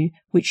by you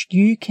which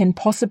you can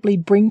possibly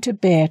bring to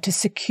bear to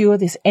secure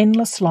this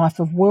endless life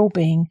of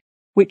well-being,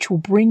 which will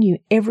bring you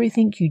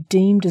everything you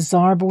deem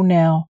desirable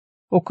now,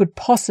 or could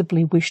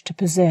possibly wish to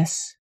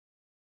possess.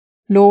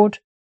 Lord,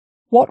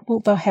 what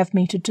wilt thou have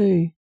me to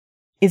do?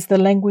 Is the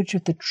language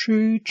of the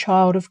true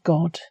child of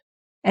God.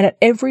 And at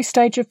every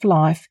stage of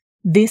life,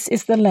 this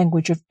is the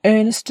language of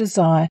earnest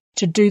desire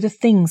to do the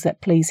things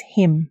that please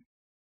Him.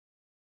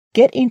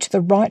 Get into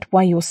the right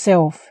way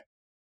yourself.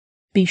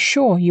 Be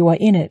sure you are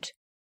in it,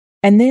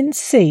 and then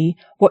see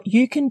what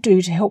you can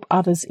do to help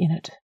others in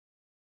it.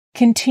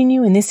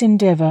 Continue in this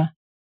endeavour,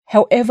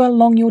 however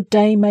long your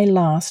day may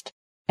last,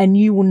 and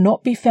you will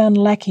not be found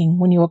lacking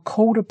when you are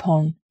called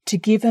upon to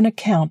give an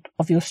account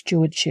of your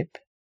stewardship.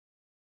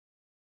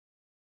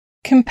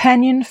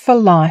 Companion for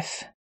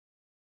life.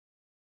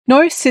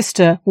 No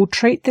sister will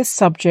treat this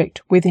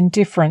subject with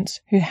indifference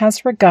who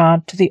has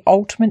regard to the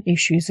ultimate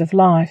issues of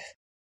life.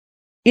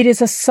 It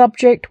is a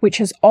subject which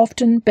has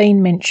often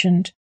been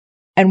mentioned,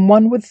 and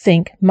one would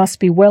think must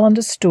be well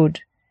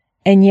understood,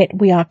 and yet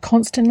we are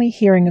constantly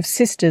hearing of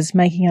sisters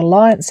making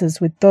alliances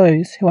with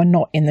those who are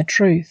not in the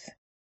truth.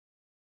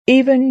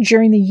 Even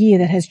during the year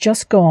that has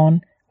just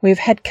gone, we have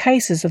had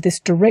cases of this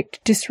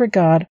direct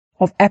disregard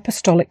of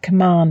apostolic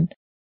command,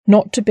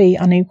 not to be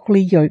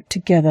unequally yoked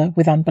together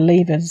with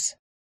unbelievers.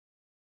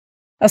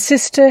 A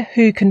sister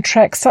who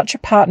contracts such a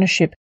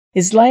partnership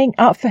is laying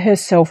up for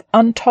herself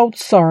untold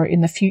sorrow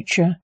in the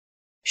future.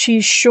 She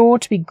is sure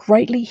to be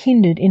greatly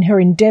hindered in her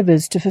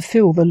endeavours to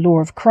fulfil the law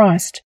of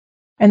Christ,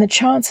 and the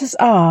chances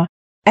are,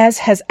 as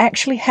has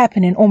actually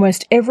happened in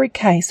almost every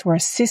case where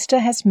a sister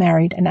has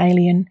married an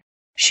alien,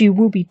 she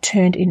will be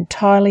turned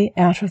entirely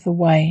out of the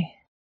way.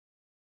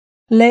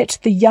 Let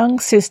the young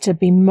sister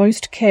be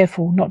most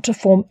careful not to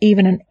form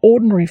even an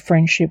ordinary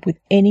friendship with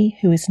any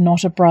who is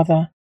not a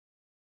brother,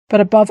 but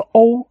above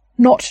all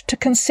not to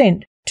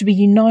consent to be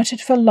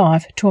united for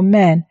life to a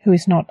man who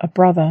is not a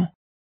brother.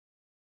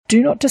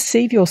 Do not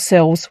deceive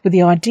yourselves with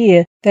the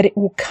idea that it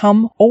will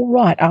come all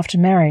right after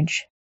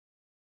marriage.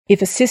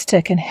 If a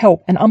sister can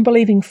help an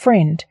unbelieving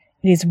friend,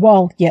 it is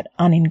while yet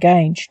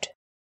unengaged.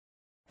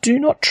 Do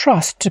not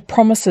trust to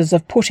promises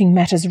of putting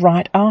matters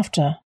right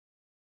after.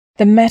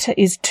 The matter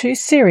is too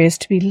serious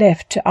to be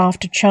left to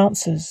after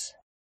chances.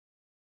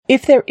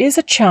 If there is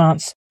a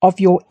chance of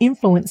your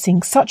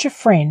influencing such a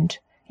friend,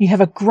 you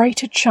have a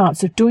greater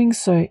chance of doing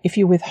so if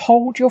you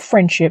withhold your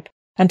friendship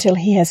until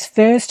he has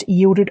first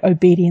yielded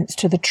obedience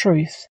to the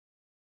truth.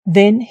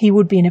 Then he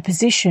would be in a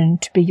position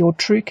to be your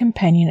true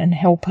companion and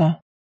helper.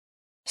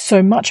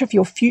 So much of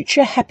your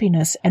future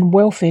happiness and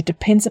welfare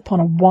depends upon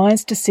a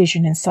wise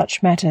decision in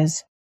such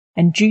matters,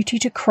 and duty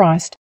to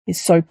Christ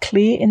is so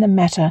clear in the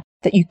matter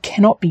that you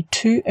cannot be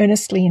too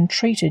earnestly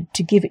entreated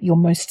to give it your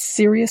most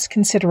serious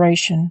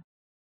consideration,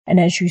 and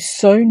as you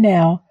sow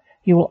now,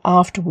 you will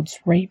afterwards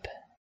reap.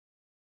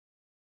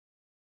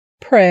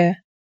 Prayer.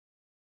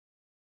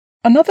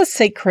 Another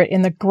secret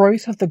in the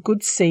growth of the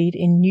good seed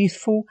in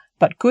youthful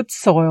but good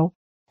soil,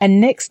 and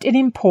next in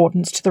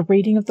importance to the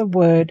reading of the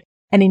Word,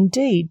 and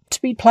indeed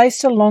to be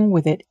placed along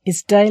with it,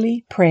 is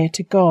daily prayer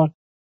to God.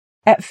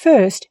 At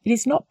first, it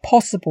is not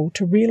possible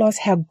to realize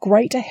how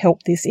great a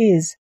help this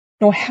is,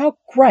 nor how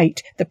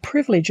great the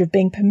privilege of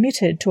being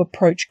permitted to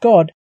approach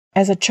God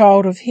as a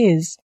child of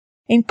His,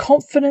 in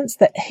confidence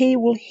that He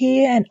will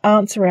hear and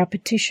answer our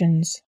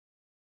petitions.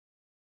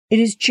 It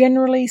is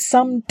generally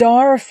some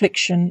dire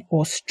affliction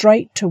or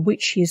strait to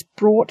which he is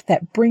brought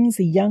that brings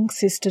the young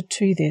sister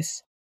to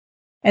this,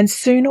 and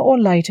sooner or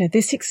later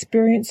this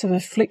experience of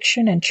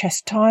affliction and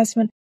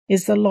chastisement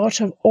is the lot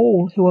of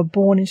all who are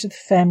born into the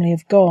family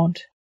of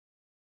God.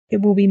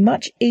 It will be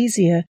much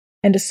easier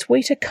and a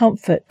sweeter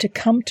comfort to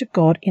come to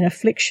God in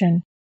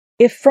affliction,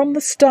 if from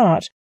the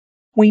start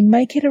we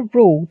make it a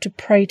rule to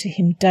pray to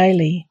Him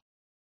daily.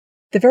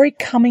 The very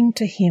coming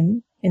to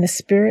Him in the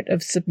spirit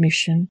of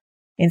submission,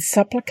 in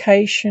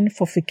supplication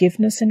for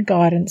forgiveness and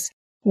guidance,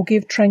 will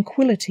give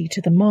tranquillity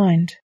to the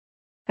mind,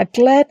 a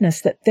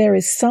gladness that there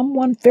is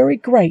someone very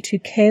great who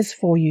cares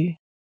for you,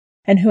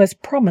 and who has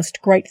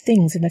promised great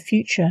things in the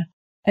future,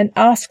 and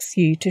asks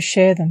you to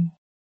share them.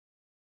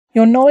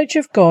 Your knowledge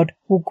of God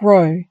will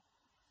grow,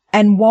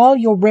 and while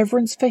your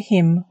reverence for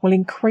Him will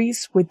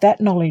increase with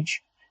that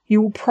knowledge, you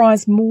will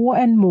prize more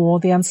and more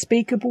the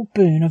unspeakable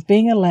boon of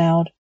being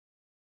allowed,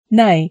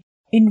 nay,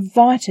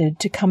 invited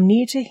to come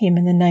near to Him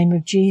in the name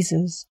of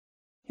Jesus.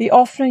 The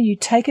oftener you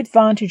take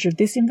advantage of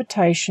this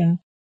invitation,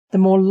 the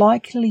more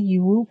likely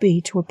you will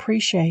be to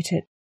appreciate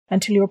it,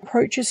 until your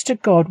approaches to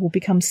God will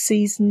become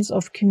seasons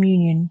of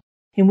communion,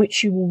 in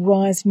which you will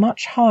rise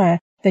much higher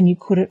than you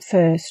could at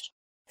first.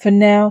 For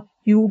now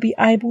you will be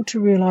able to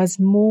realize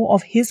more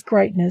of His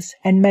greatness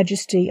and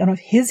majesty, and of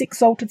His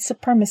exalted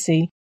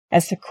supremacy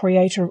as the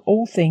Creator of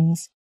all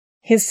things,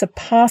 His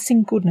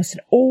surpassing goodness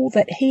and all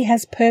that He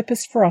has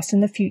purposed for us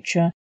in the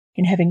future,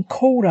 in having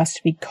called us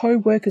to be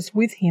co-workers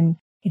with Him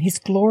in His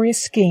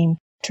glorious scheme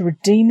to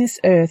redeem this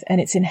earth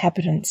and its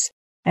inhabitants,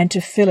 and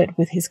to fill it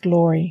with His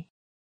glory.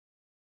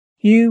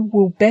 you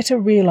will better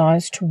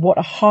realize to what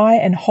a high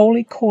and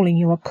holy calling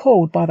you are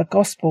called by the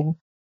gospel,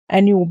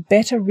 and you will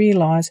better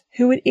realize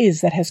who it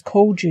is that has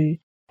called you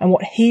and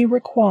what he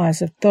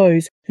requires of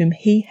those whom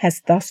he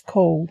has thus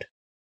called.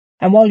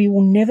 And while you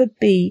will never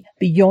be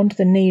beyond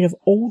the need of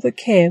all the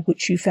care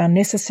which you found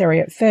necessary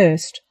at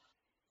first,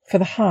 for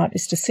the heart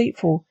is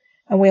deceitful,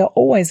 and we are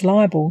always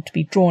liable to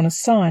be drawn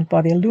aside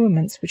by the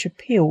allurements which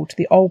appeal to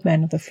the old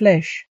man of the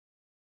flesh,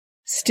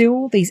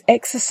 still these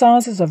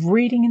exercises of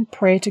reading and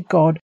prayer to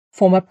God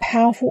form a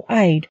powerful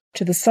aid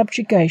to the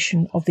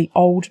subjugation of the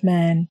old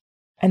man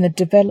and the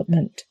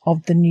development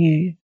of the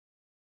new.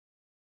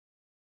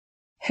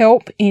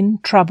 Help in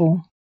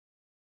trouble.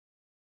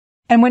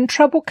 And when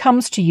trouble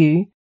comes to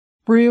you,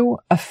 real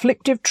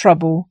afflictive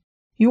trouble,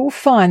 you will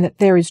find that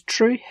there is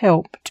true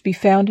help to be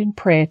found in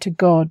prayer to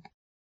God.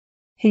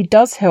 He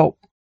does help.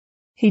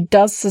 He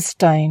does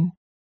sustain.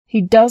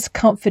 He does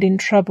comfort in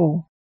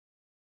trouble.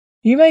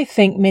 You may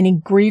think many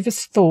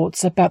grievous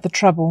thoughts about the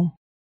trouble,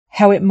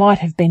 how it might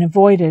have been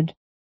avoided,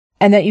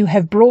 and that you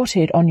have brought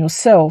it on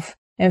yourself,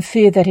 and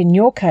fear that in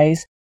your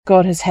case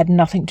God has had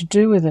nothing to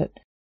do with it,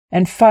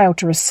 and failed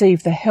to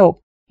receive the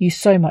help you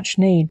so much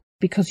need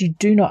because you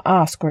do not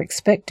ask or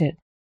expect it.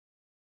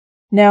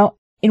 Now,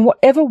 in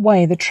whatever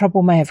way the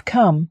trouble may have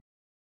come,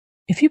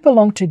 if you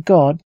belong to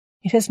God,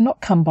 it has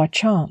not come by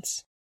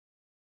chance.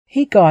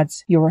 He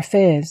guides your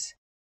affairs.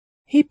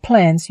 He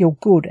plans your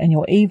good and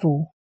your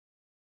evil.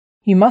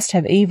 You must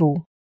have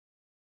evil.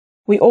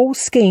 We all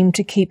scheme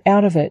to keep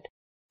out of it,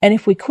 and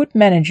if we could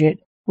manage it,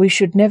 we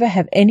should never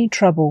have any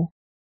trouble,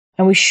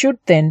 and we should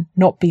then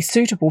not be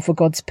suitable for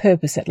God's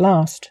purpose at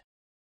last.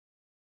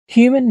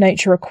 Human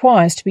nature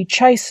requires to be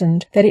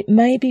chastened that it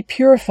may be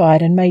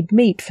purified and made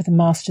meet for the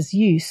Master's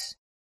use.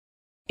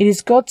 It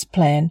is God's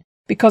plan,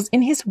 because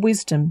in his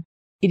wisdom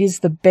it is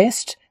the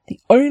best, the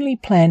only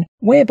plan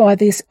whereby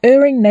this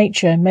erring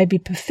nature may be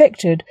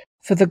perfected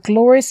for the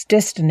glorious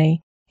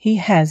destiny he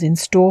has in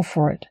store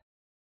for it.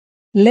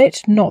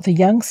 Let not the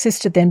young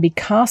sister then be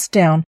cast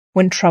down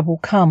when trouble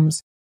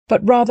comes,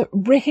 but rather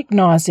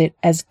recognize it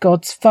as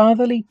God's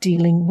fatherly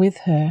dealing with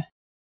her.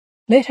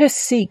 Let her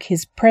seek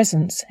his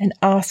presence and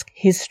ask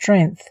his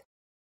strength.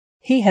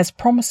 He has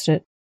promised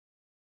it.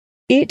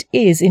 It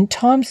is in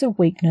times of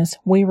weakness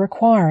we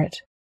require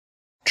it.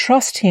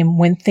 Trust him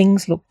when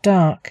things look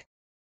dark.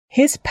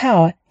 His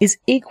power is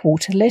equal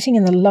to letting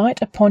in the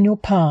light upon your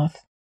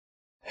path.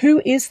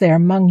 Who is there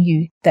among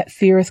you that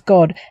feareth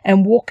God,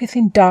 and walketh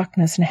in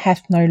darkness, and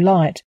hath no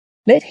light?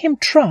 Let him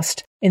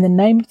trust in the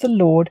name of the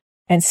Lord,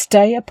 and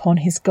stay upon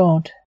his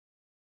God.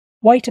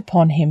 Wait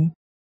upon him.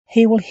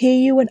 He will hear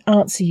you and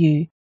answer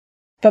you,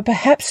 but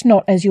perhaps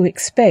not as you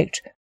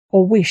expect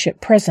or wish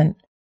at present.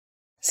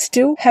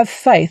 Still have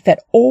faith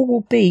that all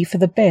will be for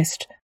the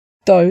best,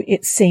 though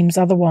it seems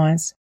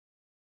otherwise.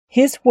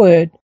 His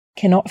word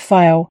cannot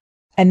fail,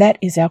 and that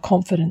is our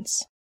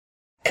confidence.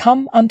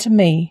 Come unto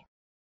me.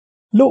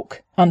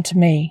 Look unto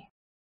me.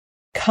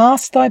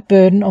 Cast thy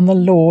burden on the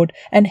Lord,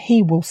 and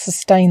he will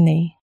sustain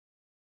thee.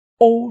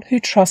 All who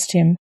trust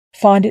him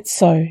find it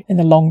so in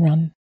the long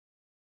run.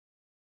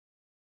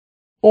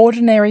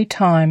 Ordinary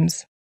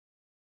times.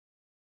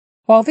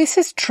 While this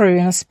is true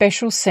in a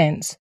special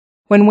sense,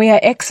 when we are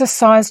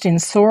exercised in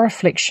sore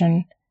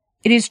affliction,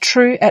 it is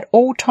true at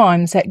all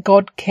times that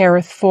God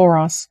careth for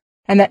us,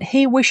 and that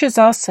he wishes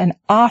us and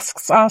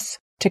asks us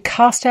to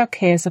cast our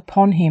cares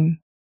upon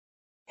him.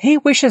 He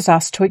wishes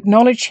us to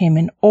acknowledge him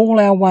in all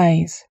our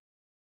ways.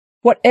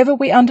 Whatever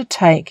we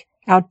undertake,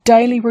 our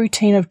daily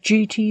routine of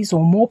duties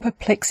or more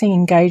perplexing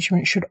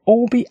engagements should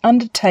all be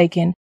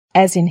undertaken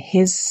as in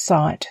his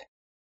sight.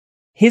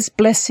 His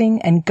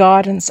blessing and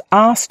guidance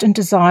asked and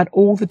desired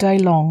all the day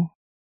long.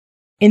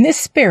 In this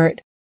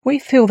spirit, we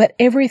feel that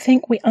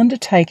everything we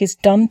undertake is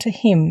done to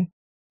him,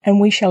 and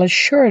we shall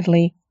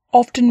assuredly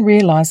often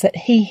realize that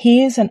he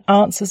hears and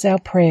answers our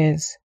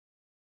prayers.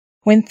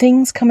 When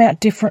things come out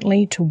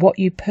differently to what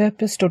you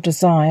purposed or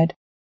desired,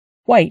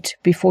 wait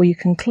before you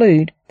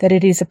conclude that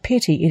it is a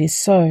pity it is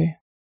so.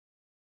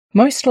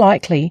 Most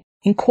likely,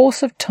 in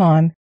course of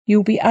time, you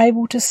will be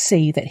able to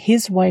see that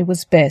his way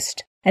was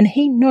best, and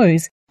he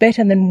knows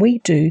better than we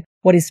do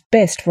what is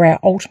best for our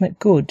ultimate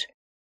good,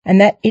 and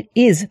that it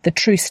is the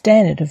true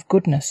standard of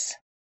goodness.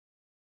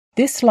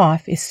 This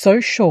life is so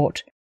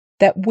short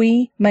that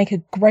we make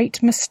a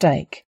great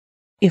mistake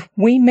if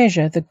we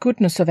measure the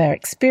goodness of our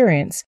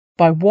experience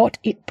by what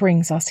it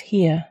brings us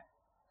here.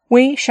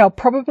 We shall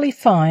probably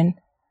find,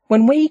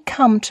 when we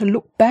come to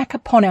look back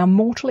upon our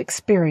mortal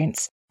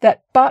experience,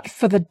 that but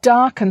for the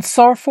dark and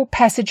sorrowful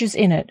passages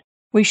in it,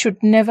 we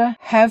should never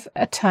have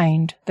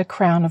attained the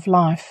crown of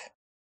life.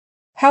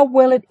 How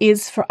well it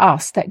is for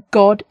us that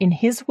God, in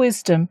his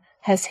wisdom,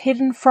 has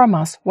hidden from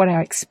us what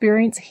our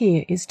experience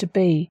here is to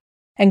be,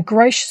 and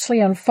graciously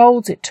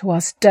unfolds it to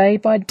us day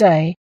by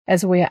day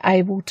as we are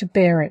able to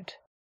bear it.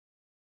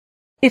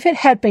 If it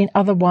had been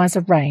otherwise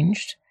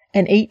arranged,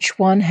 and each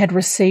one had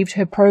received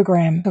her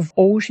programme of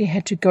all she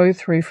had to go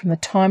through from the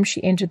time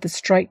she entered the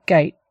strait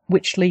gate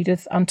which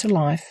leadeth unto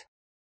life,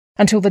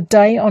 until the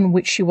day on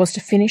which she was to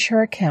finish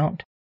her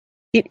account,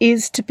 It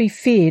is to be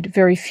feared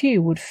very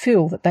few would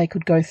feel that they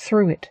could go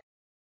through it,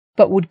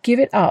 but would give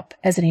it up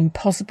as an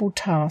impossible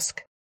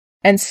task,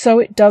 and so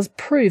it does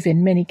prove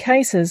in many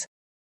cases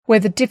where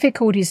the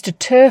difficulties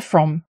deter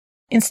from,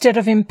 instead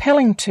of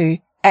impelling to,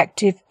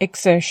 active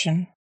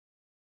exertion.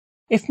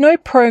 If no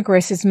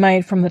progress is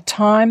made from the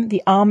time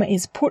the armour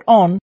is put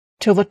on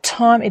till the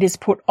time it is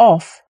put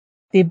off,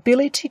 the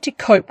ability to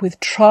cope with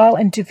trial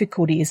and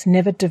difficulty is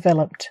never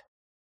developed.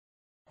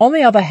 On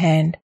the other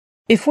hand,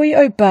 if we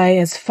obey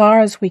as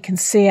far as we can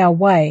see our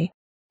way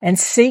and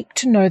seek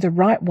to know the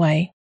right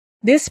way,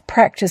 this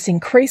practice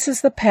increases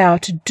the power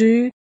to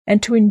do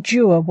and to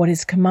endure what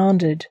is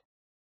commanded.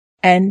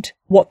 And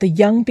what the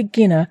young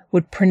beginner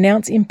would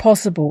pronounce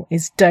impossible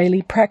is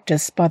daily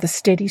practiced by the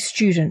steady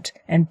student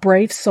and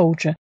brave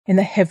soldier in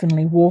the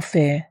heavenly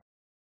warfare.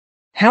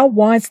 How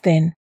wise,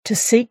 then, to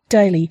seek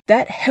daily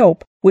that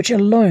help which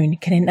alone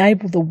can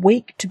enable the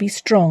weak to be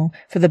strong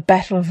for the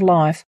battle of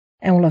life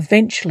and will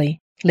eventually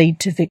lead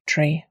to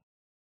victory.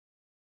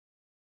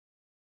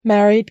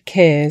 Married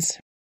cares.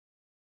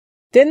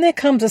 Then there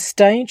comes a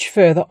stage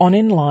further on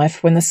in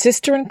life when the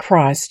sister in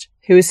Christ,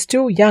 who is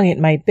still young it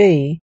may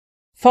be,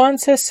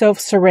 finds herself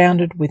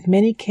surrounded with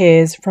many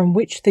cares from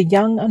which the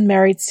young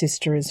unmarried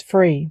sister is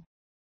free.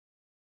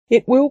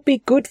 It will be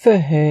good for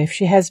her if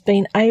she has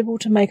been able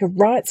to make a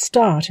right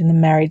start in the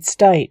married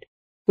state,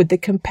 with the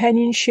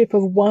companionship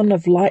of one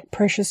of like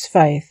precious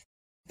faith,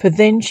 for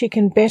then she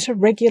can better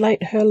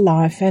regulate her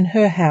life and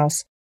her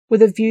house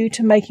with a view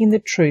to making the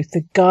truth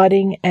the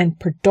guiding and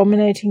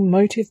predominating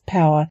motive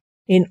power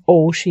in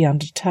all she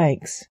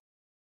undertakes.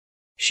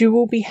 She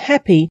will be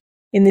happy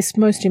in this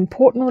most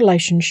important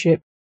relationship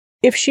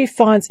if she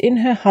finds in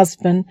her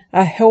husband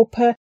a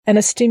helper and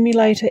a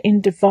stimulator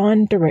in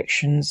divine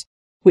directions,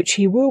 which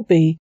he will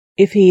be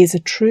if he is a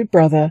true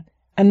brother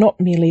and not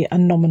merely a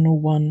nominal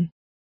one.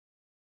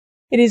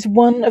 It is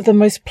one of the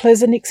most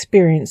pleasant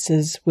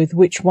experiences with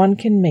which one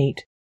can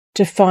meet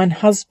to find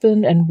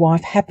husband and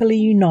wife happily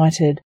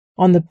united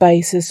on the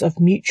basis of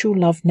mutual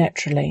love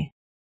naturally,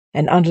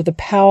 and under the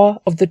power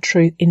of the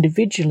truth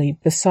individually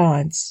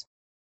besides.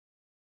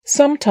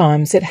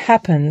 Sometimes it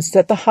happens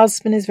that the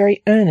husband is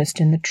very earnest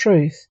in the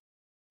truth,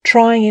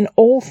 trying in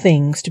all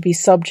things to be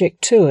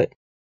subject to it,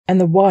 and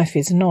the wife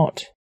is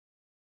not.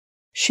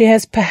 She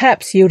has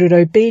perhaps yielded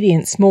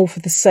obedience more for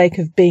the sake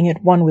of being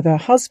at one with her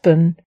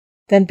husband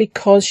than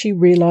because she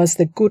realized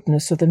the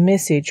goodness of the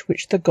message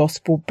which the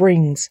gospel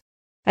brings,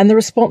 and the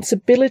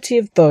responsibility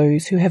of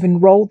those who have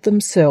enrolled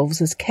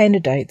themselves as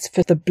candidates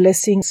for the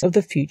blessings of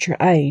the future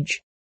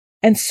age,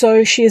 and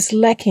so she is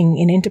lacking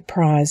in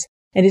enterprise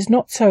and is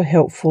not so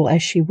helpful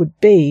as she would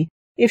be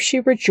if she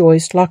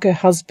rejoiced like her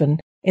husband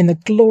in the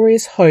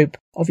glorious hope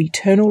of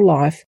eternal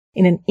life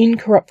in an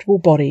incorruptible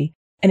body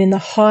and in the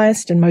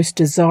highest and most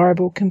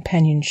desirable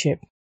companionship.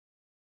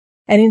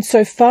 And in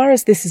so far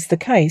as this is the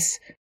case,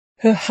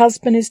 her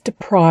husband is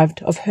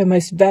deprived of her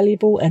most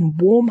valuable and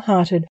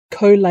warm-hearted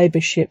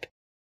co-labourship.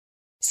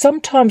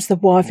 Sometimes the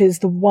wife is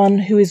the one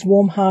who is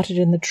warm-hearted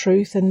in the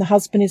truth and the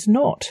husband is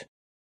not.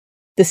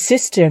 The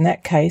sister in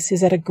that case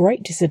is at a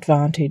great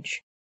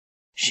disadvantage.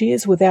 She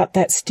is without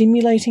that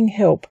stimulating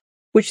help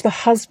which the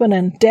husband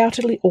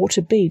undoubtedly ought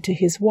to be to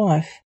his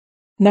wife,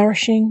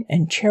 nourishing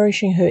and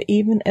cherishing her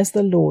even as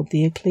the Lord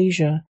the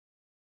Ecclesia,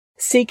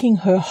 seeking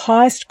her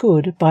highest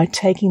good by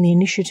taking the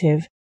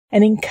initiative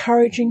and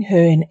encouraging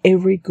her in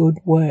every good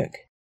work.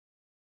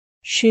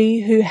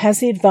 She who has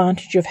the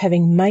advantage of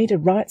having made a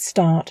right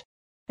start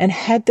and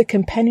had the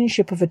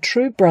companionship of a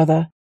true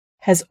brother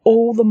has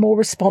all the more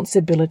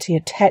responsibility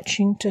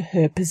attaching to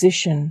her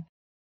position.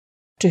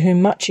 To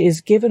whom much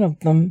is given of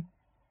them,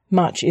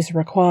 much is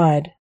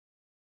required.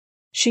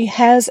 She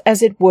has,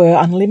 as it were,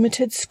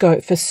 unlimited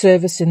scope for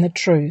service in the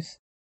truth,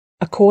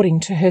 according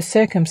to her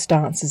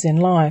circumstances in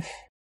life.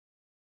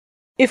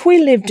 If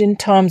we lived in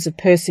times of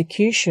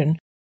persecution,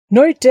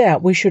 no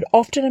doubt we should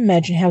often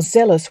imagine how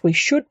zealous we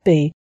should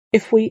be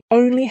if we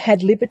only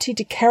had liberty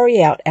to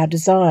carry out our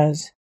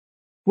desires.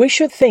 We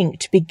should think,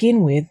 to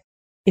begin with,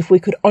 if we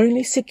could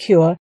only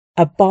secure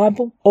a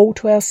Bible all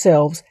to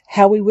ourselves,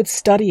 how we would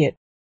study it,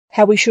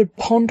 how we should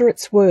ponder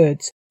its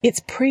words, its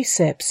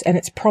precepts and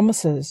its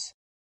promises,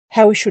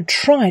 how we should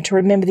try to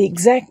remember the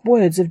exact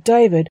words of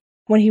David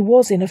when he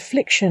was in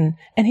affliction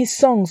and his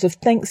songs of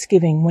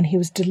thanksgiving when he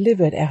was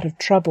delivered out of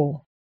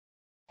trouble,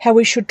 how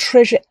we should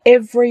treasure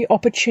every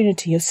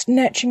opportunity of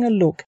snatching a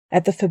look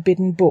at the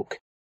forbidden book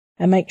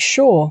and make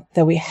sure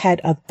that we had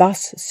a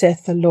 "Thus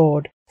saith the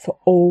Lord" for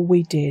all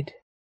we did.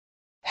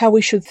 How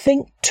we should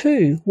think,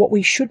 too, what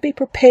we should be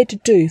prepared to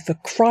do for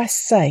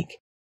Christ's sake,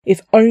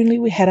 if only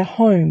we had a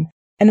home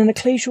and an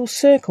ecclesial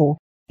circle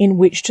in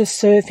which to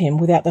serve him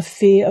without the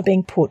fear of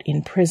being put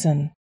in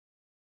prison.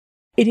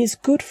 It is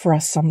good for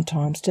us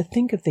sometimes to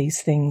think of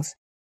these things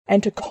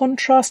and to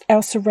contrast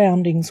our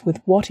surroundings with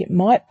what it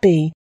might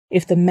be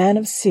if the man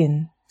of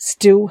sin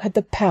still had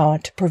the power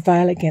to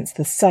prevail against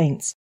the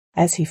saints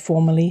as he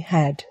formerly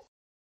had.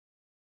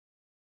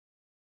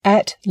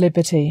 At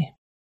liberty.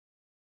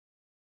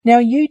 Now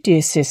you,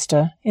 dear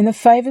sister, in the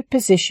favoured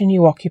position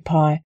you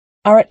occupy,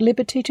 are at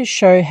liberty to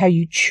show how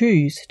you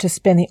choose to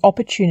spend the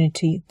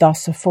opportunity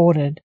thus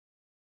afforded.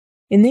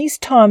 In these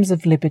times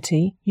of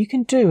liberty, you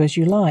can do as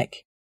you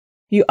like.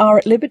 You are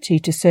at liberty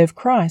to serve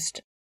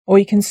Christ, or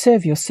you can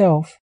serve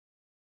yourself.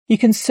 You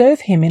can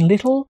serve him in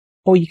little,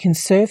 or you can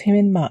serve him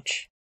in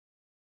much.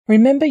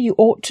 Remember, you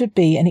ought to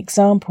be an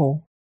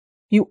example.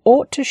 You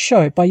ought to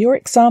show by your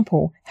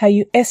example how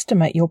you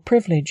estimate your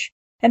privilege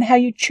and how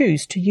you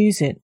choose to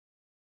use it.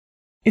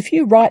 If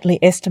you rightly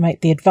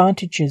estimate the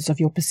advantages of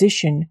your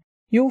position,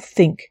 you'll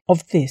think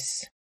of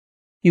this.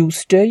 You'll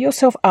stir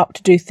yourself up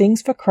to do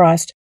things for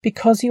Christ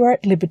because you are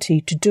at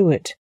liberty to do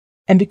it,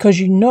 and because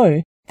you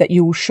know that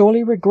you will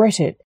surely regret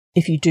it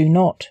if you do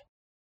not.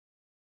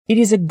 It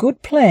is a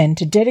good plan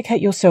to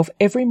dedicate yourself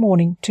every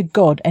morning to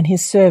God and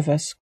his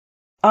service,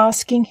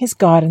 asking his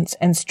guidance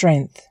and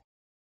strength.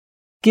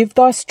 Give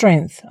thy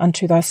strength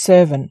unto thy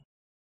servant.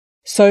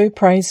 So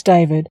prays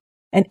David,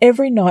 and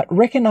every night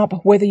reckon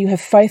up whether you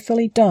have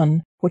faithfully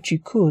done what you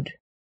could.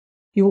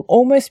 You will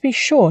almost be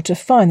sure to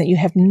find that you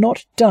have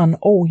not done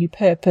all you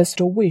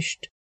purposed or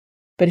wished.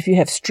 But if you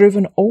have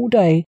striven all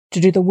day to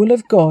do the will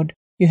of God,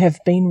 you have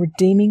been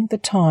redeeming the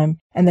time,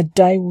 and the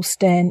day will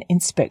stand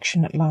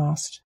inspection at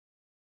last.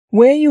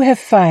 Where you have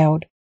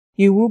failed,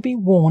 you will be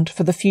warned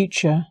for the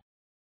future.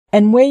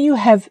 And where you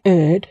have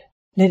erred,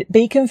 let it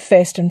be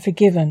confessed and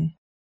forgiven.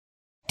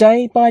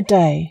 Day by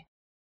day,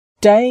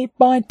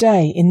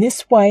 in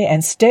this way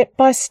and step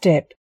by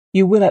step,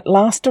 you will at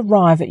last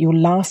arrive at your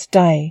last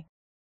day,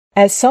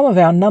 as some of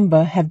our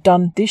number have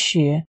done this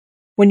year,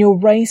 when your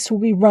race will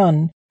be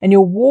run, and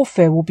your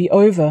warfare will be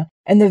over,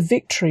 and the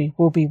victory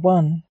will be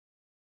won.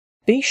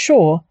 Be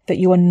sure that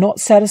you are not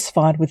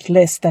satisfied with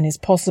less than is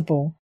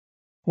possible.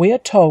 We are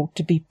told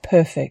to be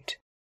perfect.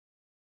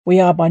 We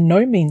are by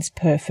no means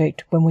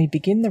perfect when we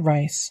begin the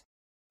race.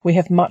 We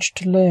have much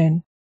to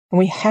learn, and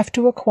we have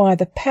to acquire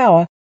the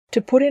power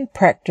to put in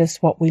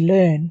practice what we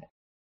learn.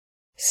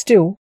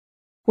 Still,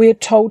 we are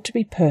told to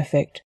be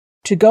perfect,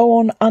 to go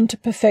on unto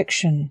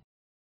perfection.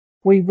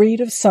 We read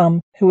of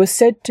some who are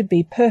said to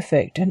be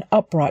perfect and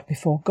upright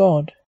before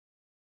God.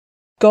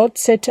 God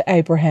said to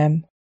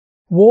Abraham,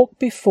 "Walk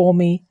before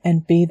me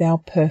and be thou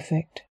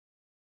perfect."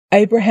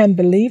 Abraham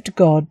believed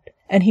God,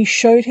 and he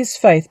showed his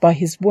faith by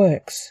his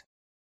works.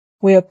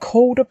 We are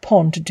called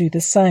upon to do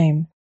the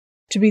same,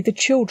 to be the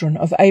children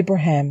of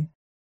Abraham,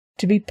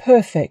 to be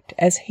perfect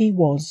as he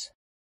was.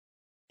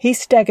 He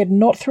staggered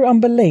not through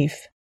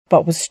unbelief,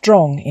 but was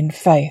strong in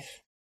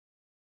faith.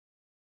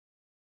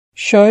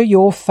 Show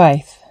your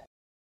faith.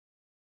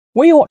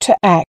 We ought to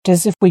act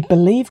as if we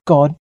believe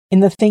God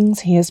in the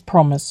things he has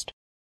promised,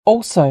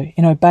 also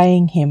in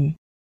obeying him.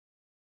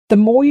 The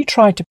more you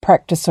try to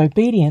practice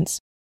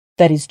obedience,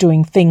 that is,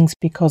 doing things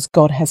because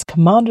God has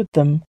commanded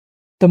them,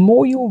 the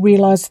more you will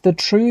realize the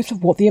truth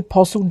of what the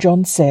Apostle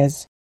John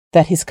says,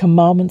 that his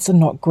commandments are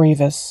not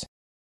grievous.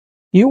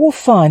 You will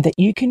find that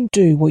you can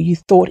do what you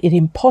thought it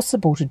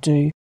impossible to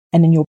do,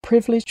 and in your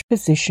privileged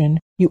position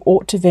you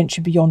ought to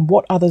venture beyond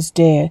what others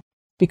dare,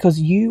 because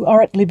you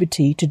are at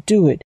liberty to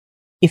do it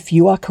if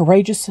you are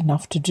courageous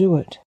enough to do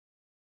it.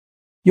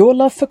 Your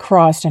love for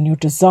Christ and your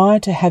desire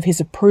to have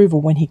his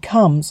approval when he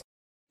comes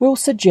will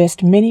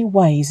suggest many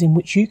ways in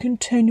which you can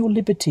turn your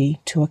liberty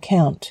to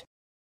account.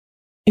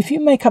 If you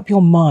make up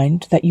your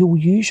mind that you will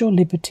use your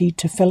liberty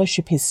to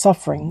fellowship his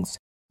sufferings,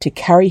 to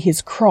carry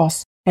his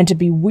cross, and to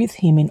be with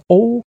him in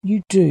all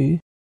you do,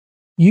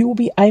 you will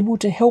be able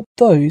to help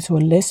those who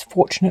are less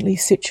fortunately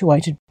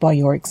situated by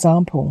your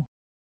example.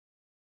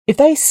 If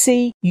they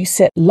see you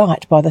set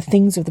light by the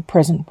things of the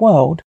present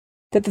world,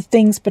 that the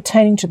things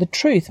pertaining to the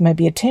truth may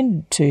be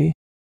attended to,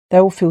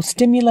 they will feel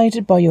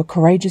stimulated by your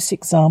courageous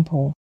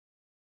example.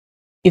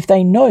 If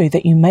they know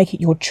that you make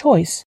it your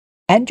choice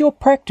and your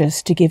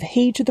practice to give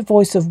heed to the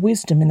voice of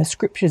wisdom in the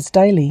Scriptures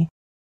daily,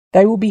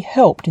 they will be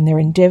helped in their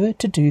endeavour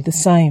to do the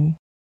same.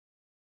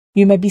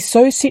 You may be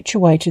so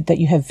situated that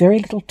you have very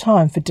little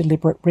time for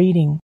deliberate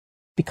reading,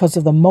 because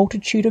of the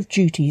multitude of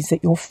duties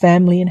that your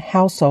family and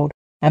household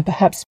and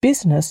perhaps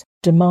business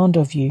demand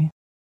of you.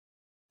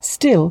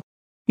 Still,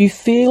 you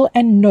feel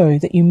and know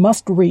that you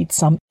must read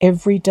some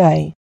every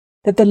day,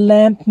 that the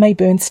lamp may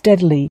burn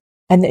steadily,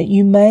 and that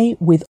you may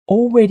with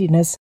all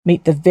readiness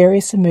meet the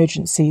various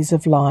emergencies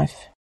of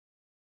life.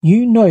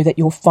 You know that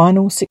your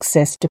final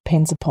success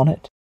depends upon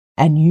it,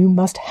 and you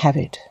must have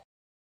it.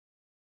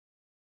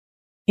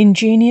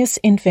 Ingenious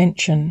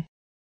invention.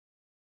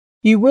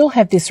 You will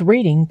have this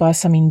reading by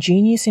some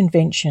ingenious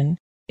invention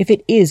if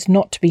it is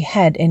not to be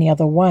had any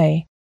other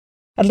way.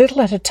 A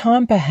little at a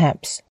time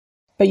perhaps,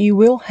 but you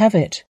will have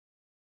it.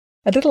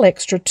 A little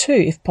extra too,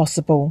 if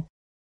possible.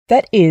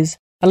 That is,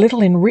 a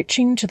little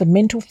enriching to the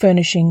mental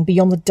furnishing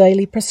beyond the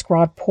daily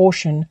prescribed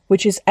portion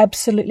which is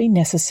absolutely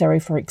necessary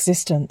for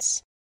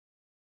existence.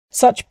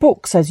 Such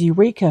books as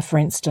Eureka, for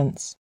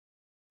instance.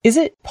 Is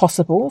it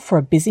possible for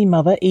a busy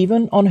mother,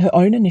 even on her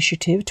own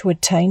initiative, to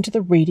attain to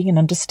the reading and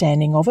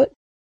understanding of it?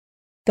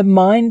 The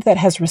mind that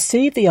has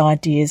received the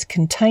ideas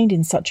contained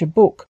in such a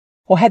book,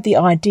 or had the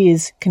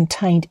ideas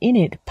contained in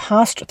it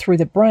passed through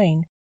the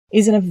brain,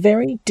 is in a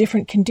very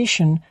different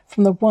condition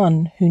from the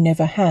one who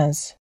never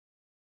has.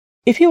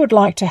 If you would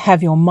like to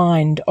have your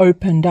mind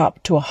opened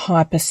up to a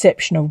high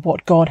perception of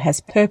what God has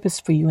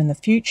purposed for you in the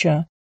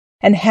future,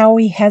 and how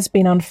He has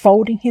been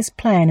unfolding His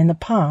plan in the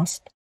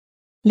past,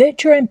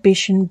 let your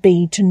ambition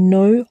be to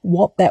know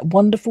what that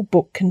wonderful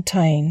book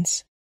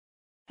contains.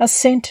 A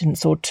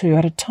sentence or two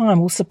at a time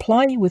will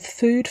supply you with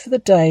food for the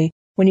day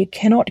when you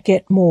cannot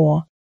get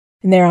more,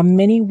 and there are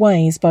many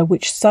ways by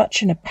which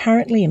such an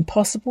apparently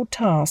impossible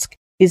task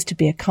is to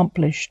be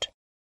accomplished.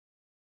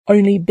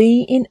 Only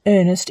be in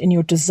earnest in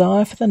your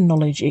desire for the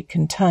knowledge it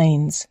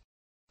contains.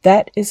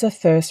 That is the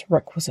first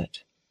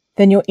requisite.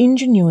 Then your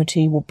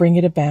ingenuity will bring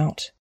it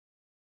about.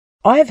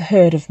 I have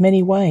heard of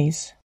many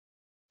ways.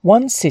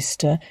 One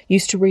sister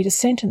used to read a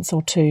sentence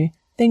or two,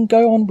 then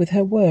go on with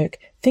her work,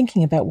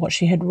 thinking about what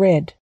she had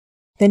read,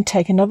 then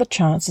take another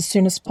chance as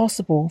soon as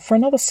possible for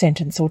another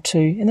sentence or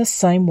two, in the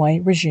same way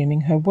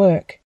resuming her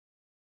work.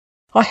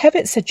 I have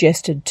it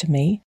suggested to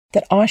me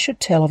that I should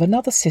tell of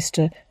another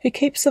sister who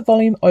keeps the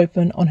volume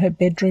open on her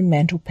bedroom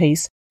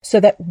mantelpiece, so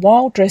that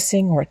while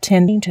dressing or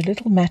attending to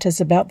little matters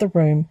about the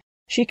room,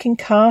 she can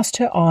cast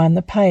her eye on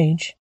the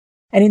page,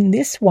 and in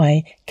this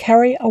way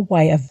carry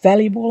away a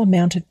valuable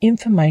amount of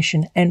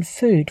information and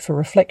food for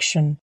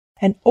reflection,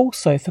 and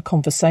also for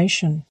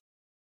conversation.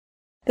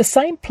 The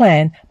same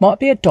plan might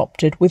be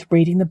adopted with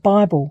reading the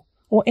Bible,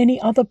 or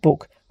any other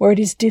book where it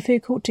is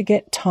difficult to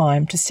get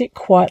time to sit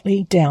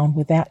quietly down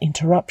without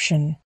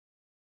interruption.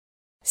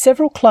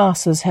 Several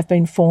classes have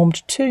been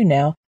formed too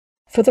now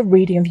for the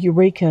reading of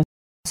Eureka,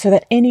 so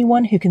that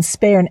anyone who can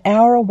spare an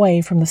hour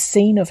away from the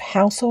scene of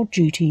household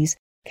duties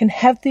can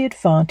have the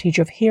advantage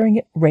of hearing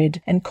it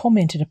read and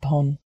commented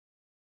upon.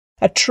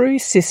 A true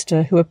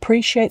sister who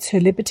appreciates her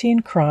liberty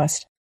in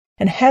Christ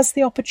and has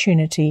the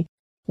opportunity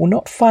will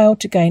not fail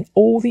to gain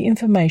all the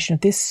information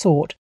of this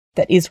sort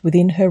that is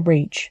within her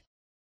reach.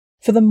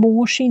 For the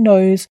more she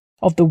knows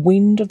of the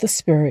wind of the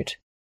Spirit,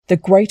 the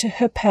greater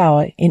her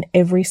power in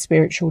every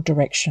spiritual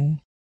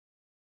direction.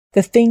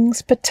 The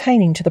things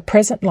pertaining to the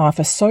present life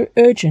are so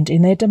urgent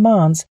in their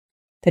demands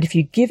that if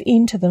you give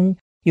in to them,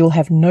 you will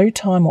have no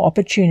time or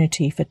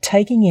opportunity for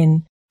taking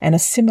in and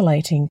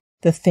assimilating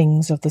the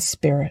things of the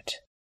Spirit.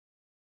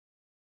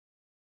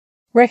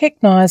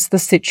 Recognize the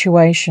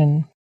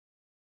situation.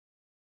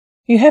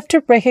 You have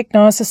to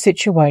recognize the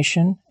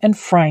situation and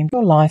frame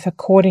your life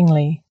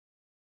accordingly.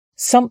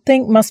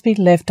 Something must be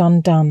left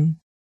undone.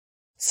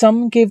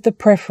 Some give the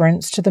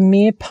preference to the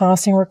mere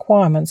passing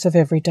requirements of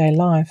everyday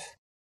life.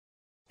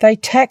 They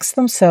tax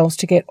themselves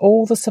to get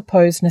all the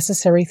supposed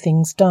necessary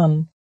things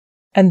done,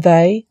 and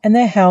they and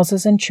their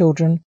houses and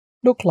children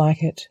look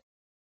like it.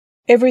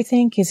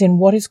 Everything is in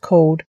what is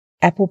called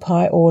apple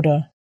pie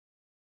order.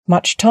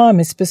 Much time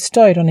is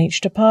bestowed on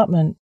each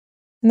department,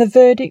 and the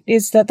verdict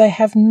is that they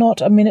have not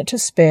a minute to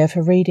spare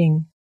for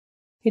reading.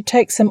 It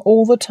takes them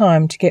all the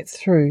time to get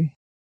through.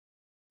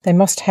 They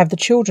must have the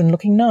children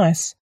looking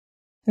nice,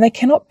 and they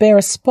cannot bear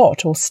a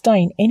spot or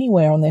stain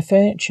anywhere on their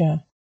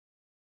furniture.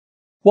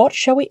 What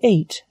shall we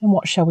eat, and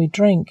what shall we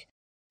drink,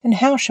 and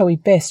how shall we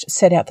best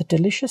set out the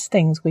delicious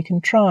things we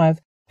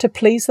contrive to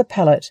please the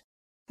palate,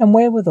 and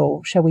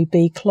wherewithal shall we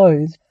be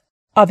clothed,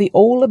 are the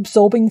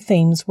all-absorbing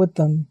themes with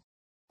them,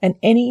 and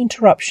any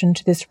interruption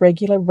to this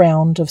regular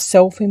round of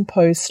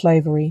self-imposed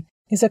slavery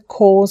is a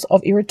cause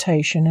of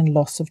irritation and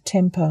loss of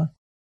temper.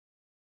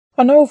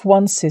 I know of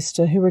one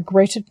sister who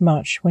regretted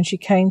much when she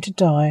came to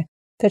die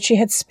that she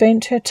had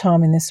spent her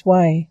time in this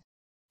way,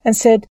 and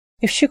said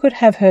if she could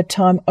have her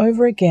time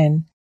over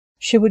again,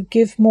 she would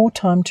give more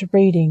time to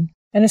reading,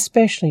 and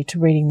especially to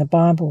reading the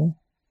Bible.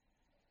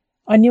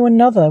 I knew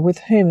another with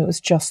whom it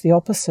was just the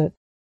opposite.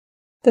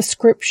 The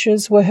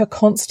Scriptures were her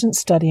constant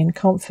study and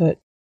comfort.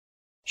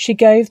 She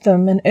gave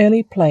them an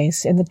early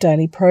place in the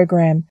daily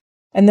program,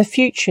 and the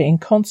future, in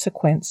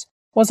consequence,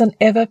 was an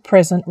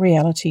ever-present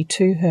reality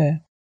to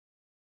her.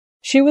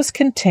 She was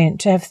content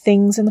to have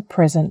things in the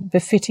present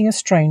befitting a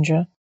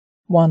stranger,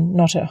 one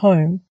not at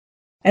home,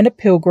 and a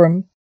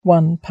pilgrim,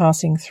 one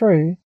passing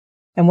through,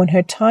 and when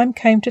her time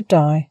came to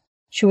die,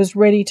 she was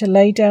ready to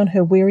lay down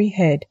her weary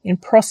head in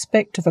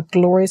prospect of a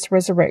glorious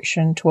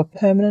resurrection to a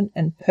permanent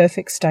and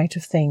perfect state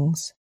of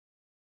things.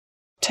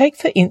 Take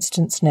for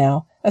instance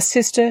now a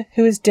sister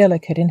who is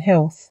delicate in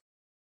health.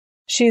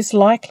 She is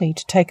likely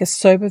to take a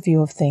sober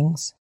view of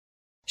things.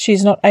 She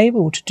is not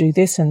able to do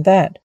this and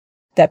that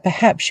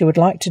perhaps she would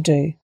like to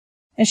do,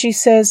 and she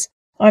says,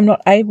 I am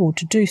not able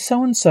to do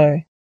so and so.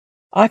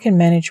 I can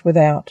manage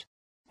without,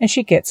 and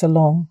she gets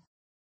along.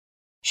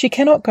 She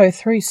cannot go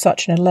through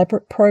such an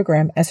elaborate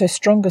program as her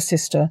stronger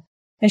sister,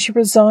 and she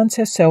resigns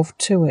herself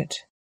to it.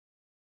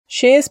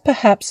 She is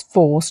perhaps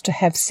forced to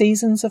have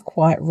seasons of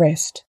quiet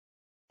rest.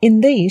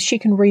 In these she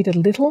can read a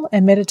little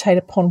and meditate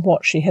upon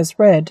what she has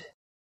read,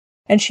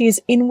 and she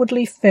is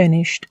inwardly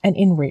furnished and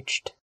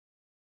enriched.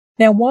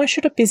 Now why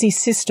should a busy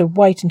sister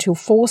wait until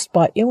forced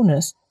by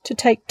illness to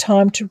take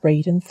time to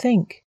read and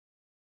think?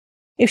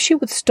 If she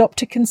would stop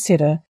to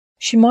consider,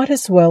 she might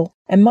as well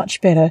and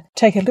much better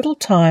make a little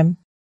time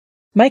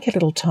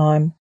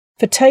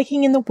for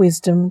taking in the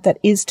wisdom that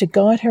is to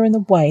guide her in the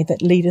way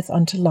that leadeth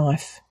unto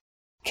life,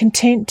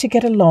 content to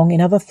get along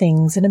in other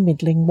things in a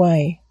middling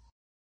way.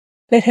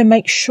 Let her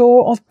make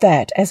sure of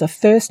that as a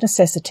first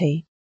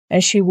necessity,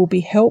 and she will be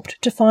helped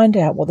to find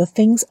out what the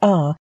things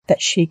are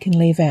that she can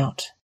leave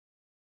out.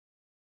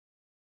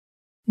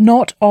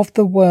 Not of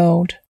the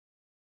world.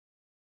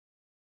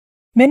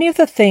 Many of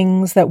the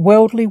things that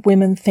worldly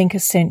women think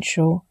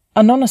essential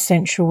are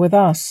non-essential with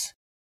us,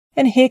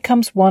 and here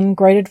comes one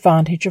great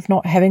advantage of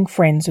not having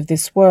friends of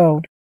this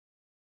world.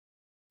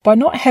 By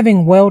not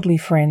having worldly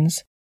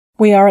friends,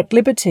 we are at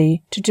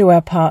liberty to do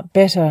our part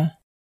better.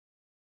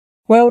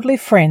 Worldly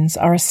friends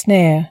are a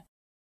snare.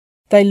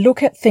 They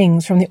look at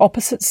things from the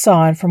opposite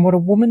side from what a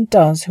woman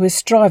does who is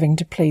striving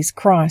to please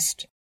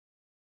Christ.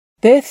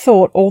 Their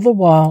thought all the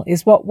while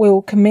is what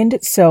will commend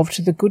itself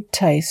to the good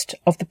taste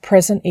of the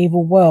present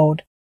evil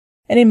world,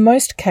 and in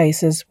most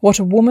cases what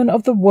a woman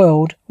of the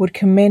world would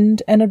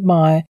commend and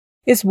admire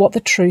is what the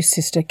true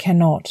sister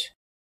cannot.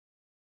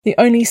 The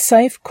only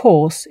safe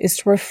course is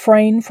to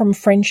refrain from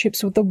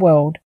friendships with the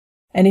world,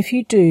 and if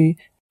you do,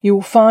 you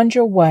will find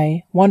your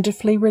way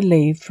wonderfully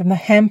relieved from the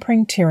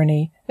hampering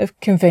tyranny of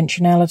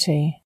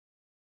conventionality.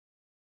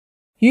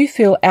 You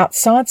feel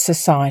outside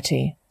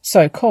society,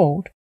 so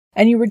called,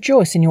 and you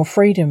rejoice in your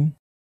freedom.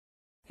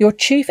 Your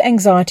chief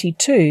anxiety,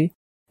 too,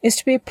 is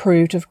to be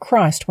approved of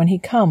Christ when he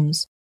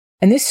comes,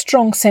 and this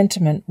strong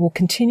sentiment will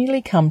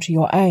continually come to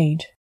your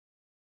aid.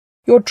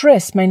 Your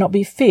dress may not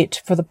be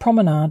fit for the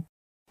promenade,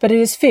 but it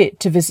is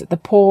fit to visit the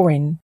poor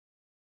in,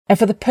 and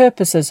for the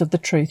purposes of the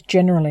truth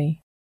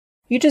generally.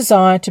 You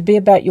desire to be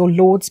about your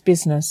Lord's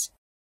business.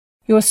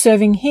 You are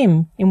serving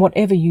him in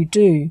whatever you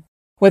do,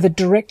 whether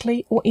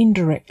directly or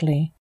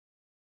indirectly.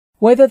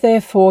 Whether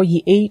therefore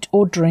ye eat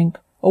or drink,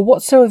 or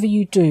whatsoever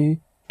you do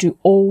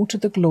all to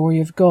the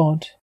glory of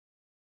God.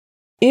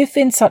 If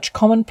in such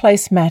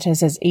commonplace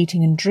matters as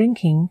eating and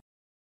drinking,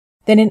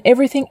 then in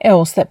everything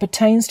else that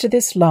pertains to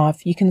this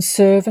life you can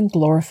serve and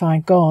glorify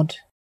God.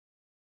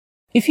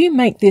 If you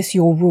make this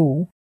your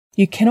rule,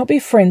 you cannot be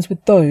friends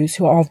with those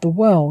who are of the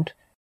world,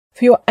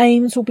 for your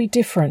aims will be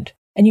different,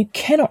 and you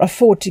cannot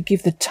afford to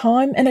give the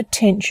time and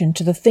attention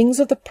to the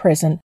things of the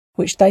present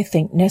which they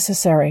think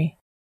necessary.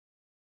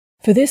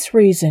 For this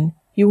reason,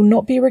 you will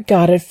not be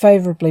regarded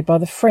favourably by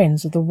the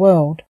friends of the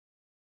world.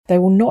 They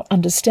will not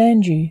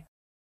understand you.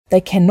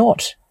 They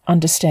cannot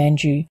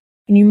understand you,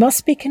 and you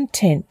must be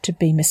content to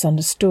be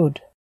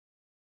misunderstood.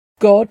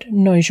 God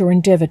knows your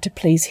endeavour to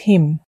please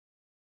him.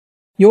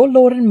 Your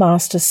Lord and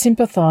Master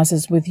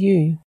sympathises with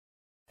you,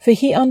 for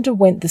he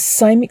underwent the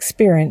same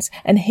experience,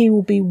 and he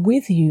will be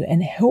with you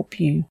and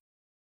help you.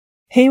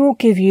 He will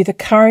give you the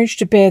courage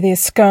to bear the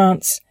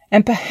askance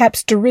and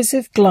perhaps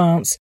derisive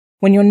glance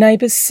when your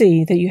neighbours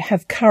see that you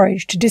have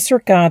courage to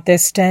disregard their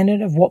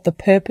standard of what the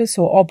purpose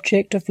or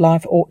object of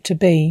life ought to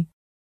be.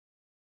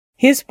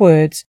 His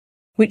words,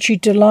 which you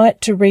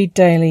delight to read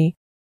daily,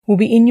 will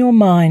be in your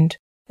mind,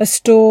 a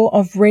store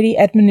of ready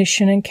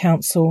admonition and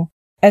counsel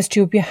as to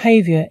your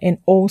behaviour in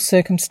all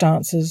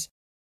circumstances,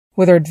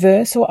 whether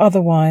adverse or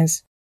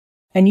otherwise.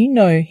 And you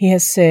know he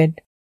has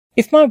said,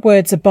 If my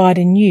words abide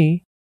in you,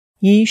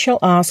 ye shall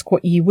ask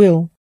what ye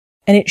will,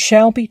 and it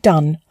shall be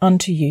done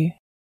unto you.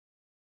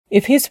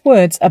 If his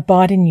words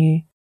abide in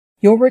you,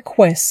 your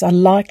requests are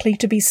likely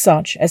to be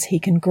such as he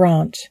can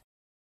grant.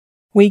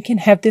 We can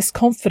have this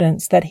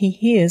confidence that he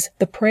hears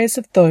the prayers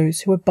of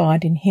those who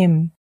abide in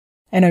him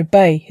and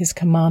obey his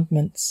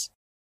commandments.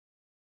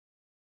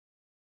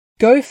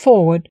 Go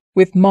forward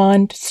with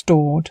mind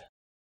stored.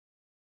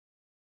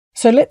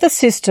 So let the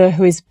sister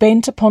who is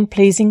bent upon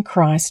pleasing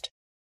Christ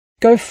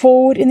go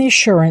forward in the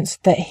assurance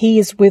that he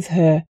is with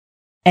her,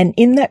 and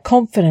in that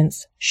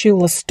confidence she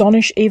will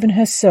astonish even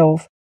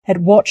herself at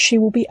what she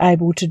will be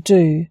able to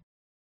do.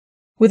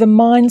 With a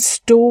mind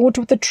stored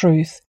with the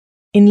truth,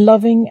 in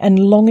loving and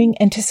longing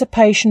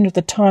anticipation of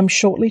the time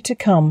shortly to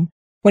come,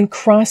 when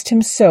Christ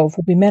himself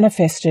will be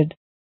manifested,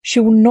 she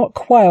will not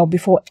quail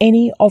before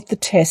any of the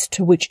tests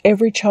to which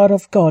every child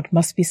of God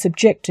must be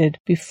subjected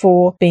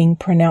before being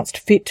pronounced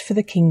fit for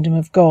the kingdom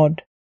of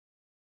God.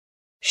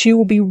 She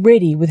will be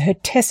ready with her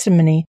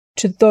testimony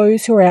to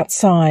those who are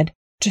outside,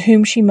 to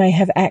whom she may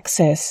have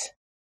access,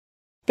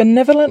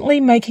 benevolently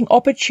making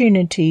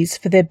opportunities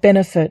for their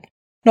benefit,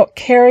 not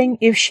caring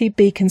if she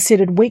be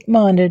considered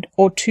weak-minded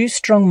or too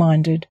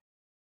strong-minded.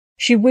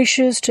 She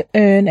wishes to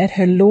earn at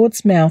her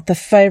Lord's mouth the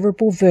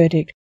favourable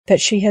verdict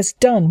that she has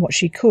done what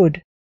she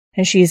could,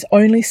 and she is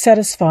only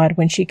satisfied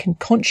when she can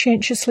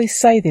conscientiously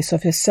say this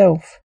of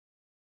herself.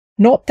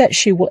 Not that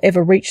she will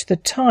ever reach the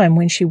time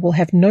when she will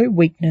have no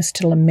weakness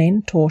to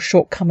lament or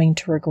shortcoming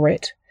to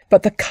regret,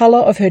 but the colour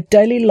of her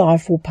daily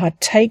life will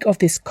partake of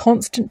this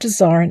constant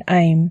desire and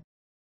aim.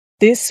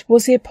 This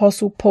was the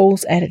Apostle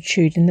Paul's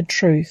attitude in the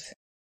truth.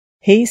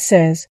 He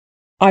says,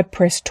 I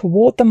press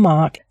toward the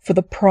mark for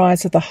the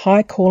prize of the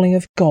high calling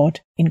of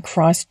God in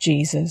Christ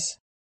Jesus.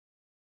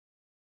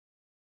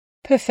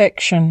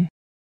 Perfection.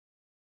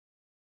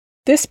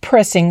 This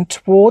pressing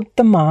toward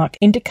the mark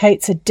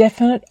indicates a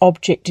definite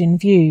object in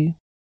view.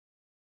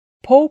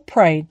 Paul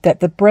prayed that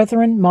the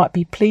brethren might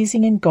be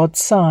pleasing in God's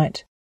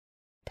sight,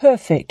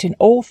 perfect in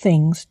all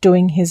things,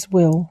 doing his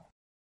will.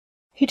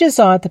 He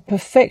desired the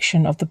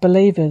perfection of the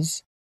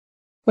believers.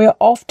 We are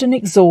often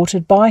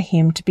exhorted by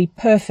him to be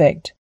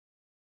perfect.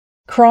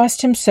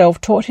 Christ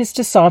himself taught his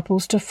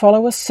disciples to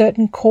follow a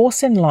certain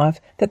course in life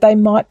that they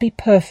might be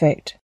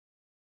perfect.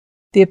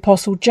 The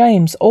Apostle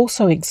James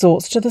also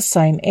exhorts to the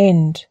same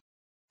end,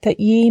 that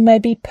ye may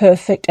be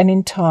perfect and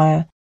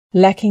entire,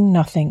 lacking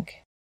nothing.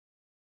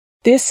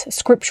 This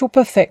scriptural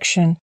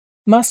perfection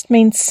must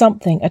mean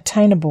something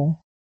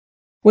attainable.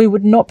 We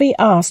would not be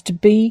asked to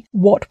be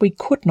what we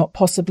could not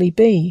possibly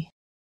be.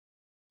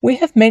 We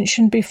have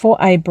mentioned before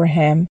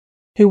Abraham,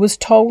 who was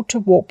told to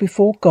walk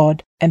before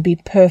God and be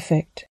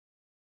perfect.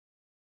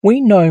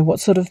 We know what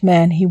sort of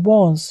man he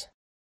was.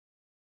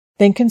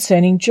 Then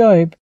concerning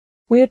Job,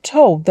 we are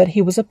told that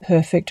he was a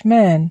perfect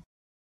man,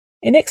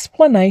 in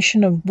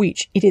explanation of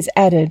which it is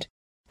added,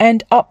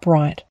 and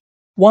upright,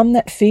 one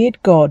that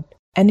feared God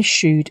and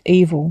eschewed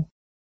evil.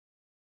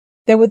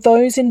 There were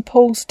those in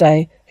Paul's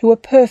day who were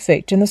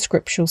perfect in the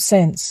scriptural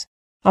sense,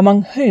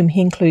 among whom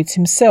he includes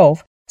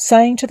himself,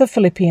 saying to the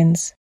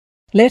Philippians,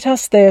 "Let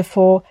us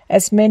therefore,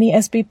 as many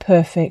as be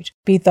perfect,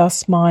 be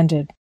thus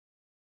minded."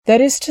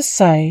 That is to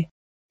say,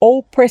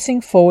 all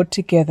pressing forward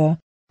together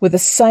with the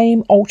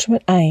same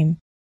ultimate aim,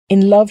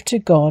 in love to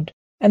God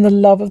and the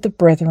love of the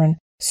brethren,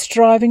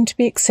 striving to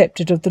be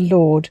accepted of the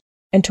Lord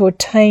and to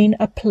attain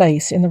a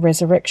place in the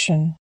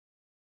resurrection.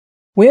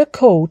 We are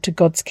called to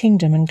God's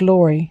kingdom and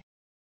glory.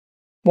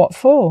 What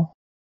for?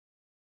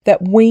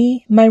 That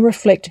we may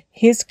reflect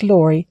his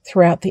glory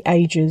throughout the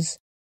ages.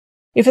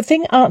 If a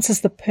thing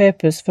answers the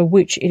purpose for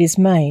which it is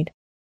made,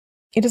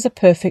 it is a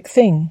perfect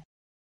thing.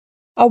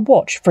 A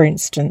watch, for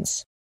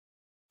instance.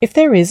 If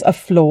there is a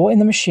flaw in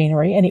the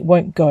machinery and it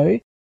won't go,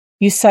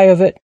 you say of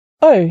it,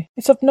 "Oh,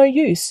 it's of no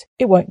use,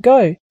 it won't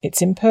go,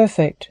 it's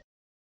imperfect."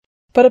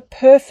 But a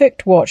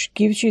perfect watch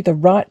gives you the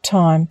right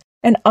time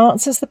and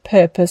answers the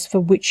purpose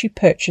for which you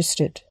purchased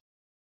it.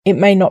 It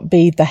may not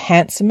be the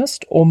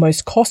handsomest or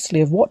most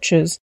costly of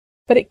watches,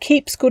 but it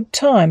keeps good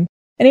time,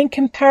 and in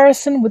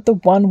comparison with the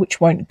one which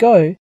won't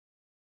go,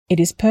 it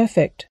is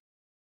perfect.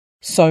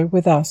 So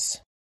with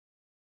us.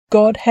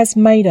 God has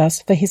made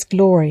us for his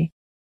glory.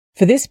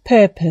 For this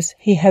purpose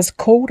he has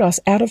called us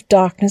out of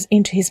darkness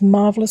into his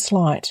marvellous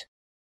light.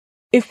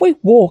 If we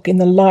walk in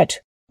the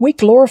light, we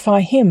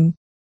glorify him,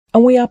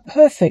 and we are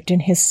perfect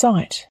in his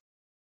sight,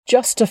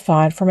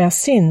 justified from our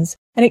sins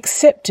and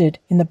accepted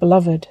in the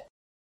Beloved.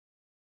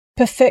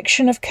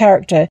 Perfection of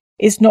character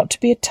is not to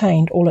be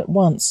attained all at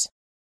once,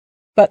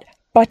 but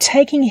by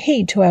taking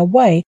heed to our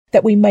way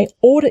that we may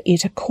order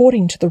it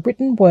according to the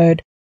written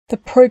word, the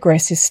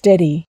progress is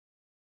steady.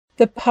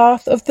 The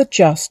path of the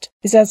just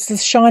is as the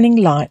shining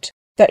light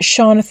that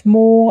shineth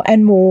more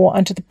and more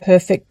unto the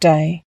perfect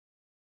day.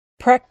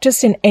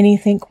 Practice in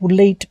anything will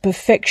lead to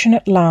perfection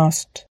at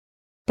last,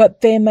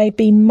 but there may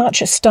be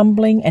much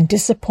stumbling and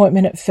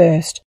disappointment at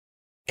first.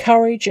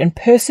 Courage and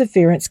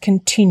perseverance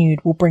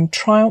continued will bring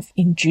triumph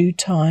in due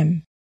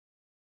time.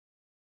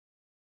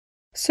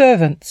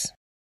 Servants.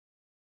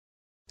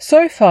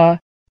 So far,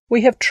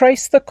 we have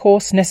traced the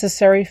course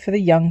necessary for the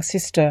young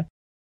sister,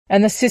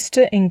 and the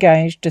sister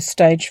engaged a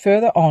stage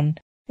further on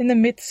in the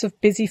midst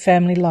of busy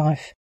family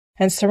life,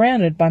 and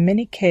surrounded by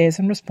many cares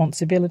and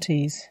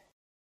responsibilities,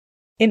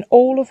 in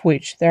all of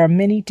which there are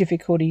many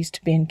difficulties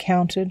to be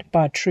encountered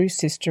by a true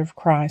sister of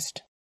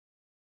Christ.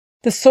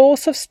 The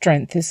source of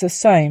strength is the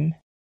same,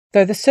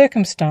 though the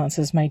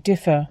circumstances may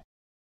differ.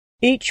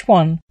 Each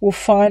one will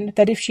find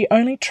that if she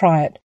only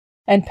try it,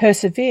 and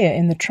persevere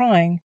in the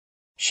trying,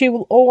 she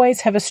will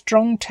always have a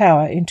strong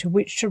tower into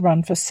which to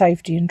run for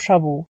safety in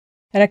trouble,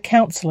 and a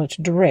counsellor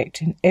to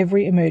direct in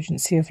every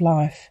emergency of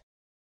life.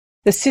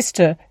 The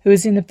sister who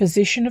is in the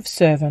position of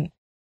servant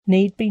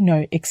need be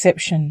no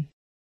exception.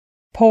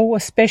 Paul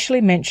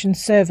especially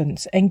mentions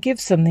servants and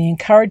gives them the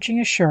encouraging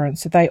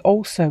assurance that they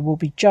also will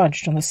be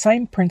judged on the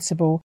same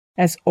principle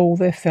as all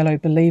their fellow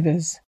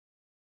believers.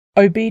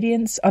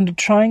 Obedience under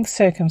trying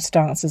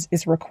circumstances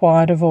is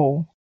required of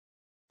all.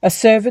 A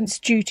servant's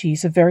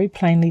duties are very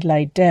plainly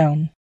laid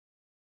down.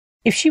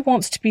 If she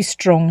wants to be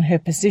strong in her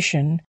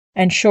position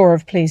and sure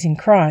of pleasing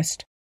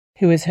Christ,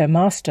 who is her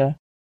master,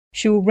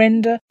 she will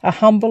render a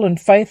humble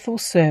and faithful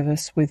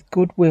service with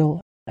good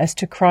will as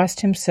to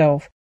Christ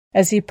himself,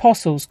 as the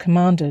apostles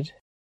commanded.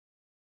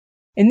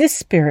 In this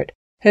spirit,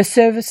 her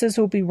services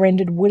will be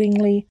rendered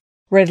willingly,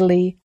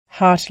 readily,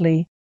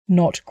 heartily,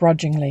 not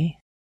grudgingly.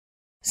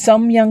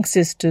 Some young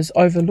sisters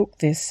overlook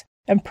this,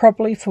 and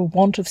probably for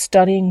want of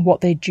studying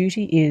what their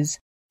duty is,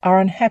 are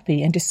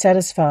unhappy and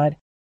dissatisfied,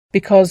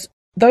 because,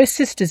 though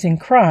sisters in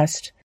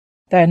Christ,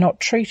 they are not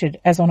treated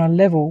as on a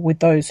level with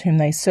those whom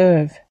they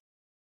serve.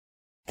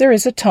 There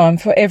is a time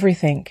for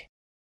everything.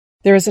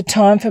 There is a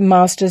time for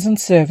masters and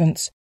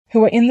servants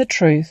who are in the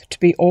truth to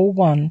be all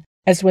one,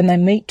 as when they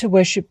meet to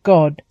worship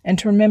God and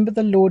to remember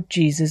the Lord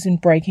Jesus in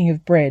breaking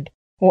of bread,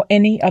 or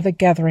any other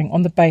gathering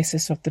on the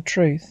basis of the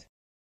truth.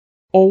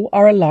 All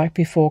are alike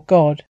before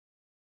God.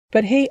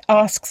 But he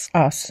asks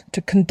us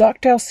to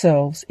conduct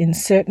ourselves in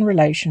certain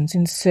relations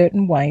in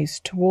certain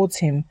ways towards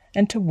him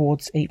and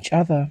towards each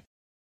other.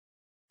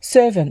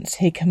 Servants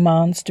he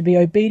commands to be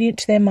obedient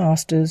to their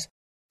masters,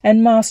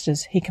 and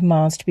masters he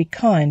commands to be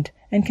kind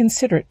and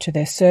considerate to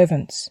their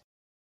servants.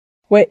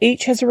 Where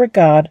each has a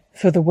regard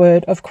for the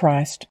word of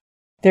Christ,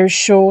 there is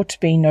sure to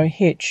be no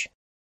hitch,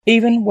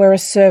 even where a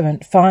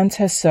servant finds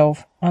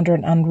herself under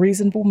an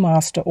unreasonable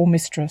master or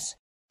mistress.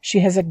 She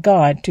has a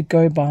guide to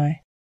go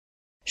by.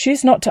 She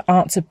is not to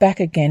answer back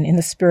again in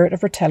the spirit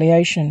of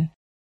retaliation,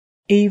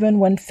 even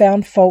when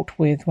found fault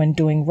with when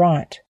doing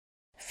right,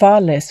 far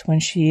less when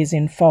she is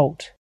in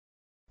fault.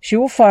 She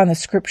will find the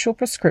scriptural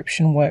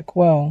prescription work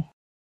well.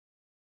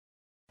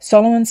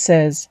 Solomon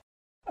says,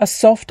 "A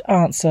soft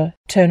answer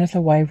turneth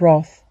away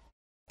wrath,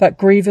 but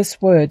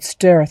grievous words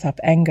stirreth up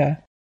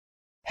anger."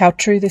 How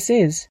true this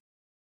is!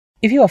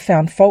 If you are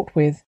found fault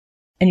with,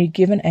 and you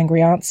give an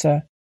angry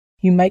answer,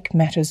 you make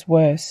matters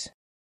worse.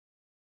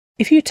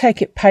 If you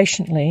take it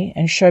patiently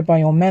and show by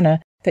your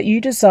manner that you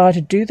desire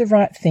to do the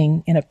right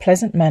thing in a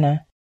pleasant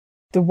manner,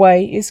 the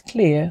way is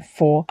clear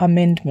for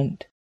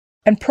amendment,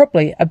 and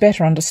probably a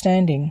better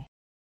understanding.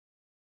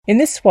 In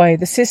this way,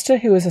 the sister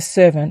who is a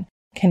servant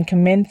can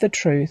commend the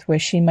truth where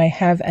she may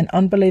have an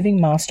unbelieving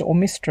master or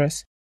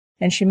mistress,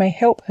 and she may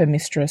help her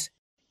mistress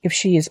if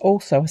she is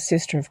also a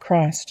sister of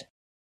Christ.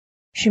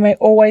 She may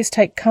always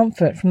take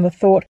comfort from the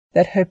thought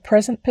that her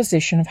present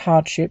position of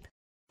hardship,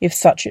 if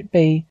such it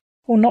be,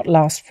 will not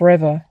last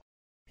forever,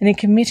 and in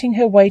committing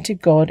her way to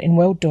God in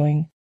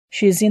well-doing,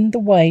 she is in the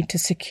way to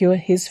secure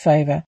His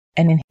favour,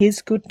 and in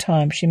His good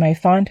time she may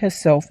find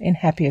herself in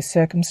happier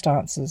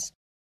circumstances.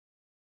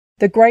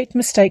 The great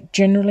mistake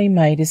generally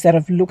made is that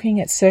of looking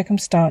at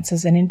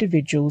circumstances and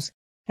individuals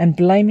and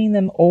blaming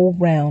them all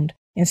round,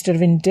 instead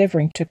of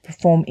endeavouring to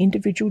perform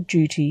individual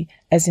duty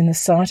as in the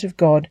sight of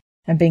God,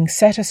 and being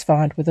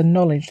satisfied with the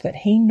knowledge that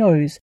He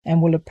knows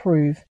and will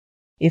approve,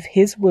 if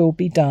His will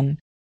be done,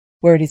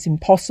 where it is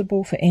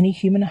impossible for any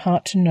human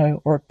heart to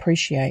know or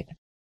appreciate.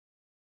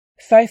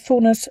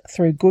 Faithfulness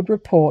through good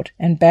report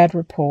and bad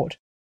report,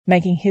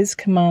 making His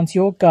commands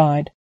your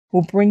guide,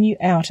 will bring you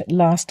out at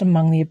last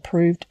among the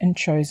approved and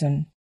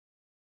chosen.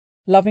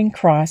 Loving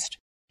Christ,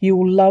 you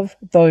will love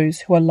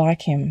those who are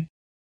like Him.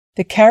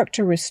 The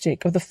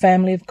characteristic of the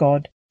family of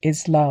God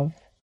is love.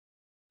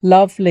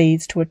 Love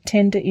leads to a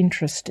tender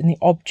interest in the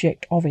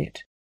object of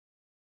it.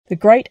 The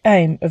great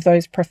aim of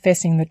those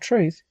professing the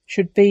truth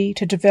should be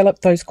to develop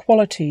those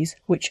qualities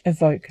which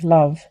evoke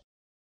love.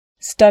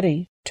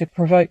 Study to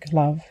provoke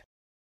love.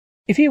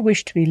 If you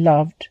wish to be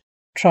loved,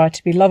 try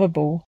to be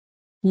lovable.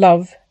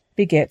 Love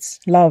begets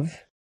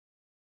love.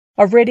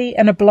 A ready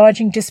and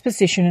obliging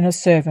disposition in a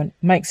servant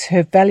makes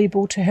her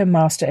valuable to her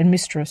master and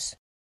mistress.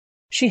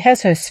 She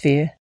has her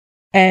sphere,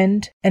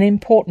 and an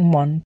important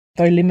one,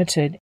 though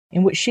limited,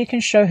 in which she can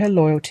show her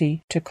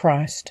loyalty to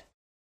Christ.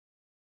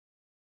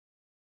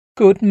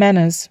 Good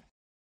manners.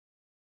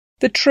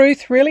 The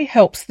truth really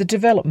helps the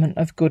development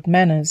of good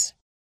manners.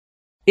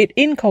 It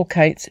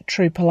inculcates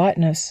true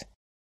politeness.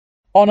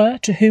 Honour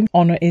to whom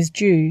honour is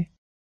due.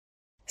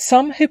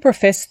 Some who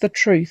profess the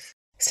truth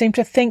seem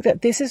to think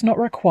that this is not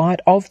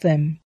required of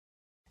them.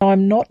 I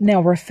am not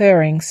now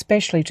referring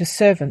specially to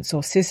servants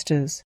or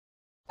sisters.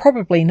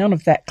 Probably none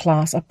of that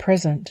class are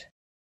present.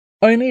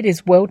 Only it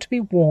is well to be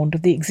warned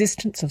of the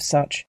existence of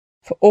such,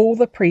 for all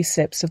the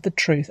precepts of the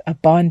truth are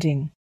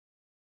binding.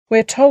 We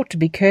are told to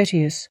be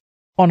courteous,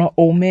 honour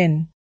all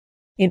men,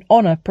 in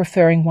honour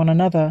preferring one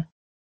another,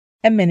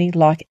 and many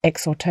like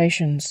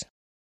exhortations.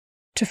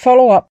 To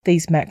follow up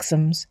these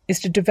maxims is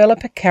to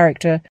develop a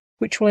character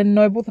which will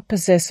ennoble the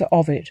possessor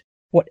of it,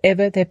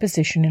 whatever their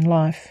position in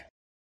life.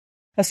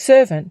 A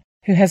servant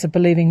who has a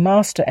believing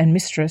master and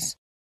mistress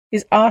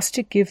is asked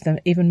to give them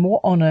even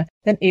more honour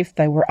than if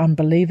they were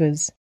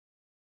unbelievers.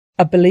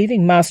 A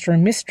believing master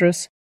and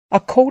mistress are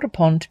called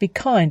upon to be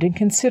kind and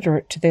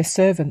considerate to their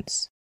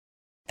servants.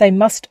 They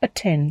must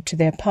attend to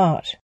their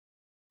part.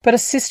 But a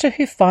sister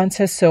who finds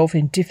herself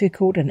in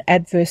difficult and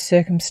adverse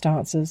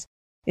circumstances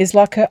is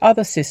like her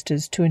other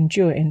sisters to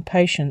endure in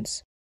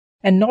patience,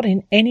 and not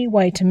in any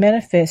way to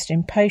manifest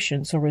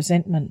impatience or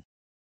resentment.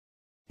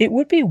 It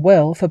would be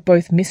well for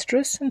both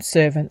mistress and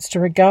servants to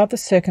regard the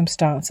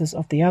circumstances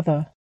of the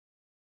other.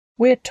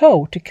 We are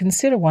told to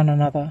consider one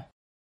another.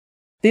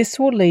 This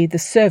will lead the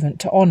servant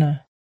to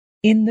honour,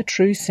 in the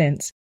true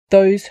sense,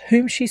 those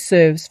whom she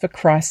serves for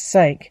Christ's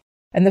sake,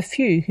 and the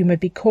few who may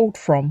be called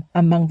from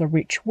among the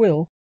rich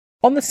will,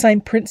 on the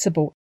same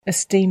principle,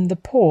 esteem the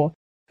poor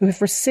who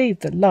have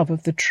received the love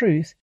of the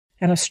truth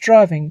and are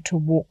striving to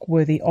walk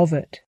worthy of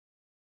it.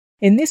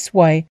 In this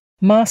way,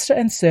 master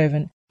and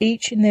servant,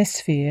 each in their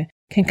sphere,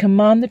 can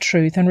command the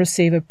truth and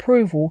receive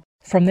approval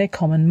from their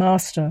common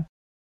master.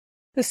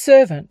 The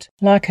servant,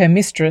 like her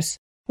mistress,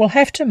 will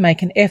have to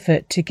make an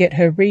effort to get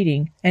her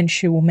reading, and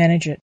she will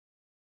manage it.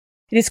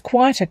 It is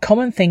quite a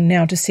common thing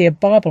now to see a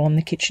Bible on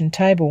the kitchen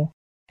table,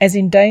 as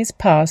in days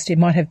past it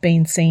might have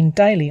been seen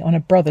daily on a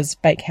brother's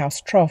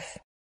bakehouse trough.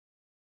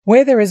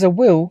 Where there is a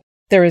will,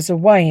 there is a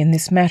way in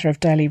this matter of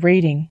daily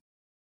reading.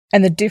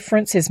 and the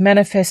difference is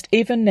manifest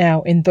even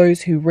now in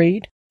those who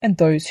read and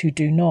those who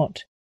do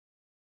not.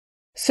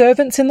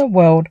 Servants in the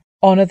world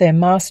honour their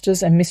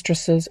masters and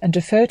mistresses and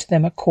defer to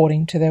them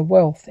according to their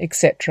wealth,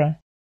 etc.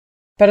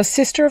 But a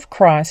sister of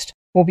Christ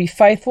will be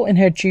faithful in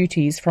her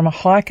duties from a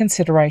higher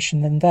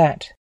consideration than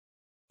that.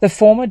 The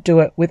former do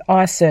it with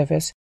eye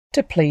service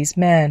to please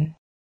man.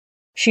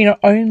 She not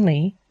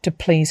only to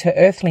please her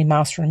earthly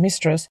master and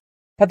mistress,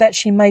 but that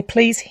she may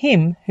please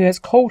him who has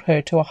called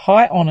her to a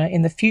high honour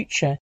in the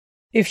future,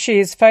 if she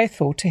is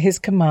faithful to his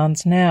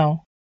commands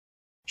now.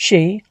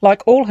 She,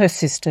 like all her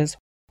sisters,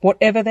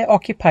 whatever their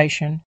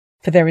occupation,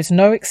 for there is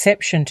no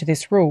exception to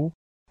this rule,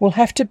 will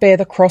have to bear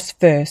the cross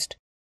first,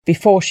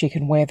 before she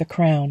can wear the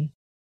crown.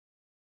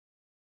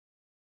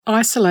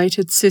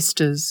 Isolated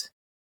sisters.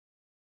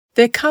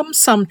 There comes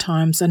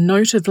sometimes a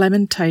note of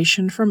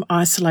lamentation from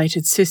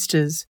isolated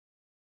sisters,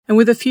 and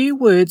with a few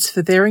words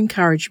for their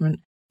encouragement,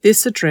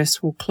 this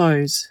address will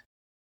close.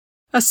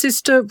 A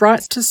sister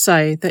writes to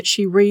say that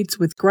she reads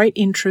with great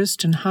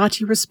interest and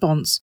hearty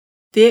response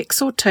the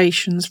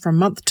exhortations from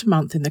month to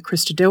month in the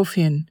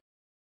Christadelphian,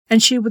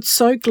 and she would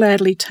so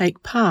gladly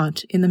take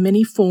part in the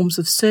many forms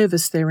of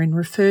service therein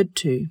referred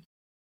to.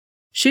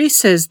 She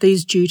says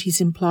these duties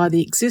imply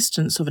the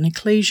existence of an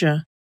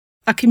ecclesia,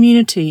 a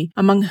community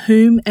among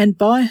whom and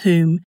by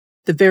whom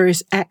the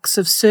various acts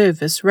of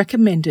service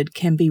recommended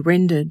can be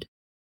rendered.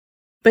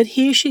 But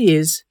here she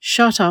is,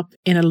 shut up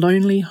in a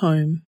lonely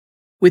home,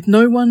 with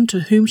no one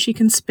to whom she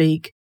can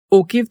speak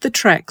or give the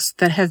tracts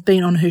that have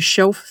been on her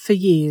shelf for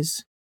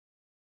years.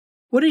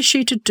 What is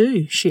she to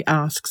do, she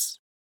asks.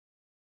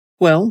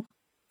 Well,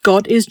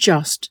 God is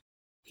just.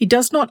 He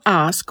does not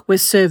ask where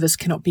service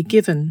cannot be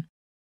given.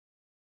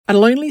 A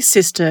lonely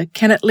sister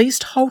can at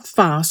least hold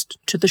fast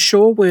to the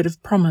sure word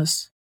of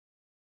promise.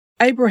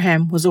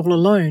 Abraham was all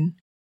alone,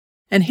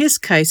 and his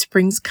case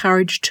brings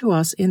courage to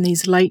us in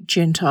these late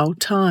Gentile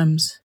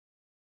times.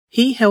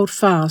 He held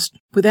fast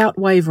without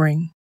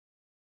wavering.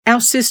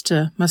 Our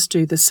sister must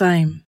do the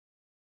same.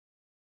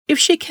 If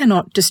she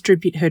cannot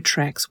distribute her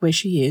tracts where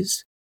she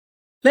is,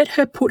 let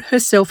her put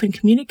herself in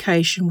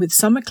communication with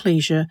some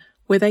ecclesia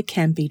where they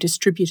can be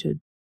distributed.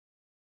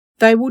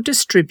 They will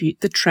distribute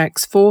the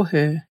tracts for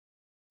her,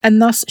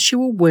 and thus she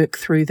will work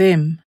through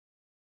them,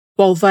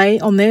 while they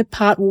on their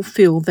part will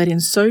feel that in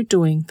so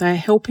doing they are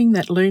helping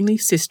that lonely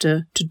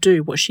sister to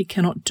do what she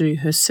cannot do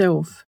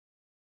herself.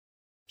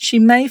 She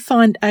may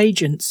find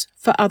agents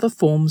for other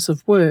forms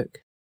of work.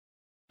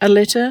 A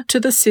letter to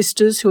the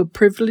sisters who are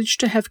privileged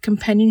to have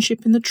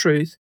companionship in the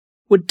truth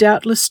would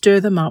doubtless stir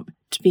them up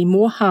to be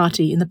more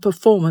hearty in the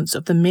performance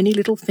of the many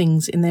little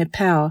things in their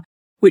power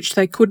which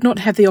they could not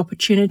have the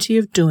opportunity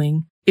of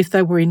doing if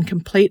they were in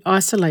complete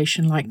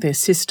isolation like their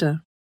sister.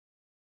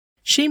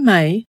 She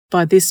may,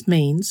 by this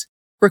means,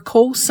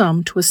 recall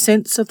some to a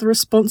sense of the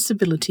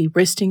responsibility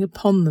resting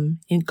upon them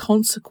in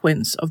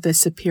consequence of their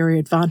superior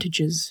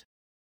advantages.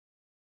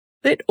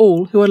 Let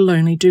all who are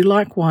lonely do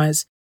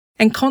likewise,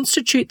 and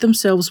constitute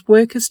themselves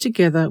workers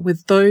together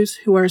with those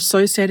who are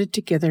associated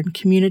together in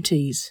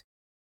communities.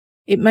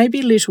 It may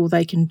be little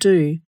they can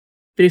do,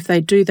 but if they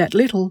do that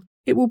little,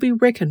 it will be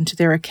reckoned to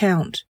their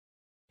account.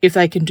 If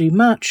they can do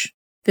much,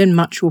 then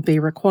much will be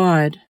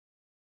required.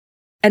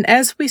 And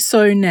as we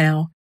sow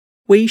now,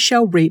 we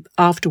shall reap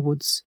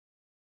afterwards.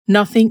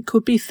 Nothing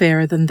could be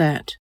fairer than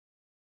that.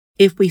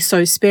 If we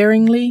sow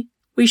sparingly,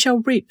 we shall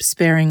reap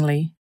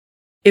sparingly.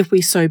 If we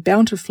sow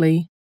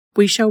bountifully,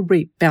 we shall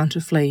reap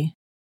bountifully.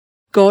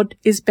 God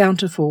is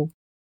bountiful,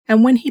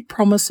 and when He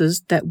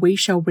promises that we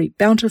shall reap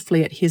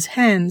bountifully at His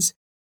hands,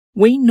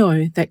 we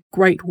know that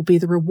great will be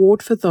the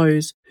reward for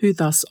those who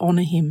thus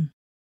honour Him.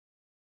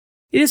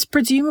 It is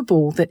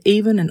presumable that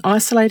even an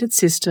isolated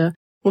sister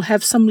will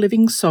have some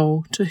living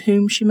soul to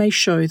whom she may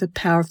show the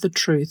power of the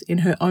truth in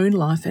her own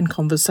life and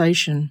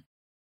conversation.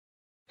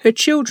 Her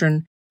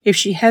children, if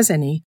she has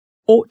any,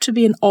 ought to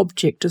be an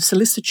object of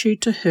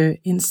solicitude to her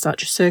in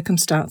such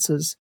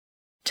circumstances,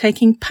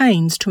 taking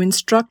pains to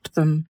instruct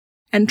them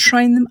and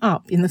train them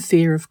up in the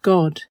fear of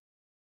God.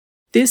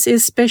 This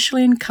is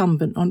specially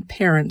incumbent on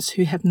parents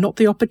who have not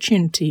the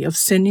opportunity of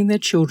sending their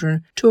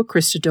children to a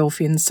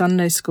Christadelphian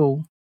Sunday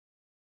school.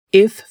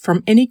 If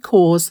from any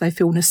cause they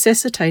feel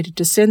necessitated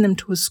to send them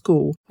to a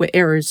school where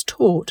error is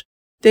taught,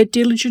 their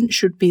diligence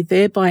should be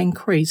thereby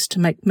increased to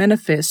make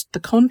manifest the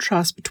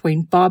contrast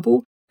between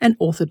Bible and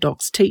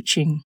orthodox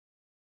teaching.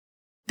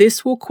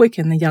 This will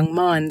quicken the young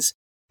minds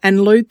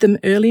and load them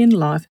early in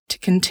life to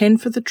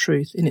contend for the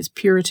truth in its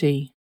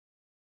purity.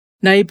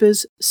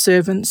 Neighbours,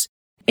 servants,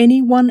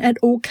 anyone at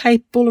all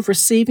capable of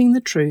receiving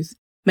the truth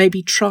may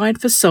be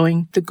tried for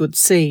sowing the good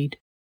seed.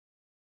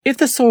 If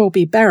the soil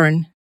be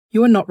barren,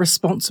 you are not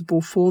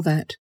responsible for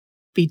that.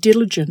 Be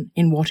diligent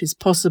in what is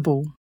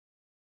possible.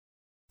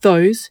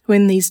 Those who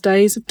in these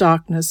days of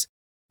darkness,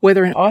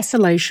 whether in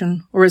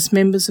isolation or as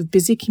members of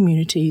busy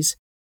communities,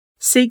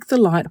 seek the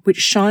light which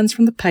shines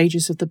from the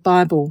pages of the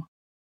Bible,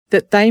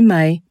 that they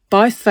may,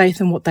 by faith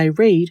in what they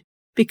read,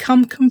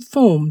 become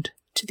conformed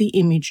to the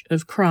image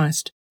of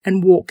Christ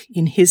and walk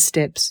in His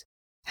steps,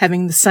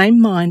 having the same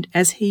mind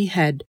as He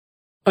had,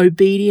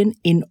 obedient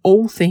in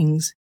all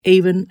things,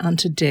 even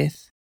unto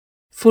death,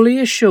 fully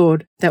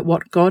assured that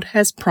what God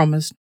has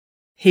promised,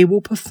 he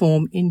will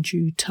perform in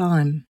due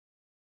time.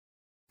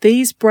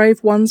 These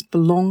brave ones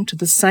belong to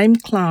the same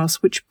class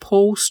which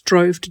Paul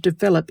strove to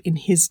develop in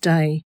his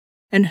day,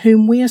 and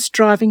whom we are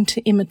striving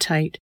to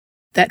imitate,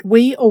 that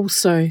we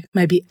also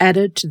may be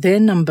added to their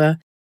number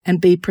and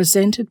be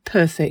presented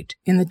perfect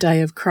in the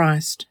day of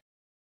Christ.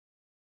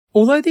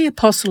 Although the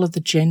apostle of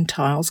the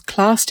Gentiles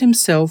classed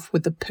himself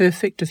with the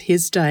perfect of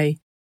his day,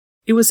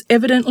 it was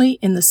evidently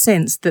in the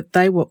sense that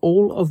they were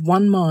all of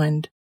one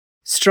mind,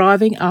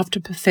 striving after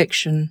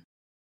perfection.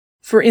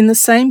 For in the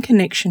same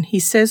connection he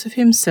says of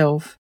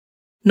himself,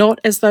 "Not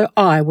as though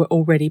I were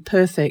already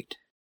perfect."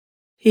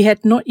 He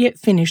had not yet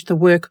finished the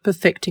work of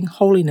perfecting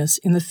holiness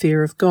in the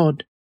fear of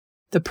God.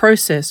 The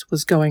process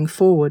was going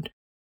forward.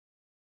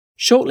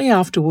 Shortly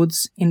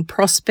afterwards, in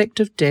prospect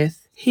of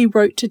death, he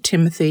wrote to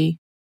Timothy,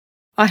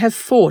 "I have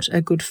fought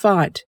a good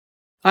fight.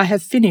 I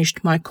have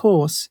finished my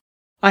course.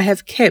 I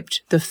have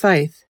kept the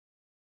faith.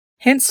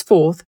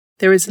 Henceforth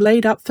there is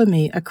laid up for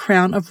me a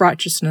crown of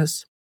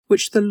righteousness,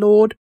 which the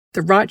Lord,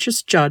 the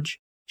righteous judge,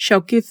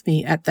 shall give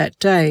me at that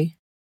day,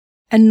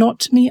 and not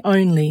to me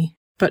only,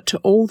 but to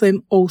all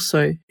them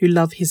also who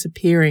love his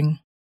appearing."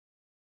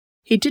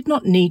 He did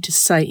not need to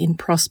say in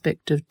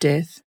prospect of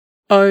death,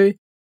 "Oh,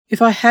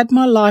 if I had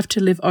my life to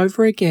live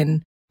over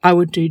again, I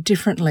would do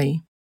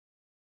differently."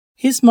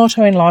 His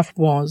motto in life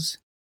was,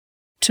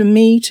 "To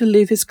me to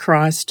live is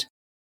Christ,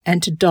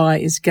 and to die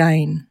is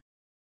gain."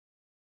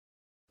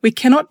 We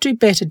cannot do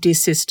better, dear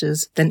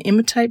sisters, than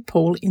imitate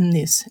Paul in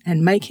this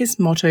and make his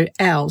motto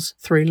ours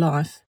through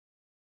life.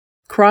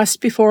 Christ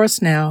before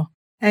us now,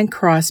 and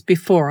Christ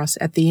before us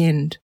at the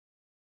end.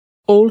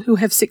 All who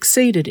have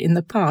succeeded in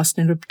the past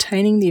in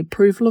obtaining the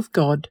approval of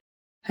God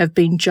have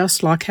been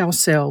just like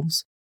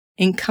ourselves,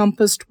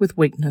 encompassed with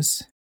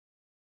weakness.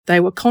 They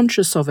were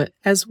conscious of it,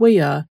 as we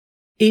are,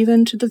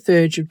 even to the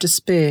verge of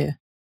despair,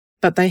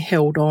 but they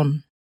held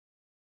on.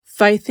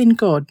 Faith in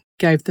God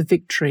gave the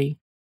victory,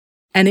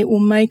 and it will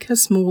make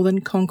us more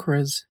than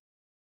conquerors.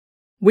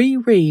 We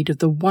read of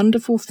the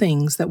wonderful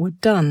things that were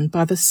done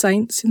by the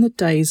saints in the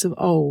days of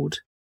old,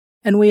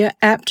 and we are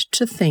apt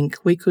to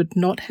think we could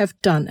not have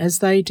done as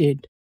they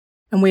did,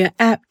 and we are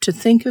apt to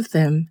think of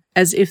them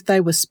as if they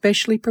were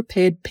specially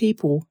prepared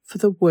people for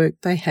the work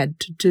they had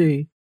to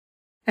do.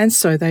 And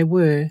so they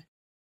were.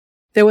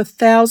 There were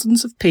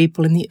thousands of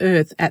people in the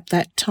earth at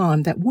that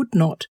time that would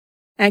not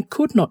and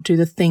could not do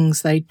the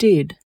things they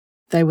did.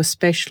 They were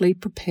specially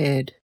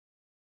prepared.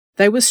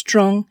 They were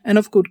strong and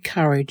of good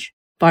courage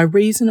by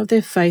reason of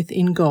their faith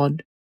in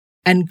God,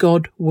 and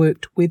God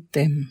worked with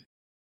them.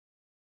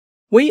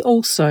 We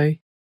also,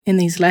 in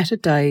these latter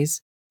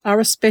days, are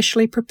a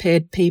specially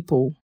prepared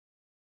people.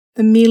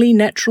 The merely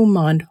natural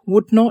mind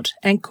would not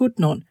and could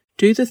not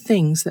do the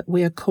things that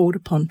we are called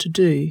upon to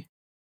do.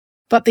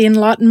 But the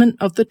enlightenment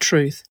of the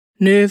truth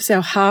nerves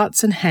our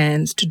hearts and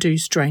hands to do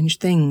strange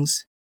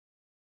things.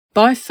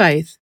 By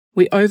faith,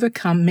 we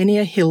overcome many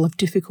a hill of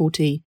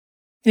difficulty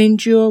and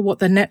endure what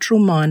the natural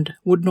mind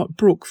would not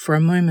brook for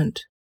a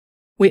moment.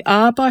 We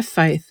are by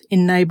faith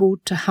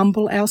enabled to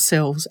humble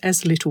ourselves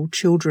as little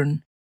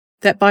children,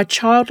 that by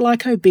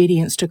childlike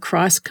obedience to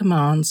Christ's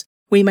commands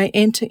we may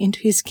enter into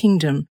his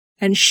kingdom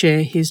and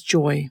share his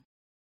joy.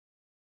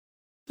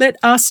 Let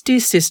us, dear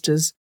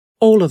sisters,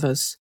 all of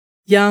us,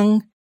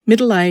 young,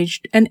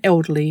 middle-aged and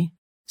elderly,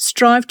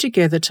 strive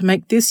together to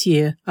make this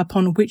year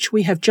upon which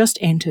we have just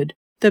entered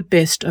the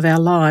best of our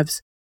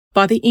lives,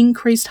 by the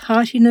increased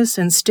heartiness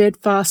and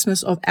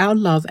steadfastness of our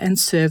love and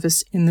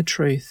service in the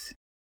truth.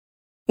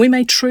 We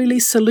may truly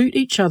salute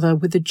each other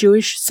with the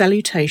Jewish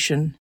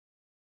salutation.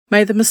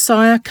 May the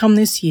Messiah come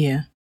this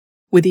year,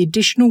 with the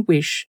additional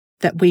wish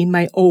that we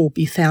may all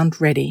be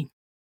found ready.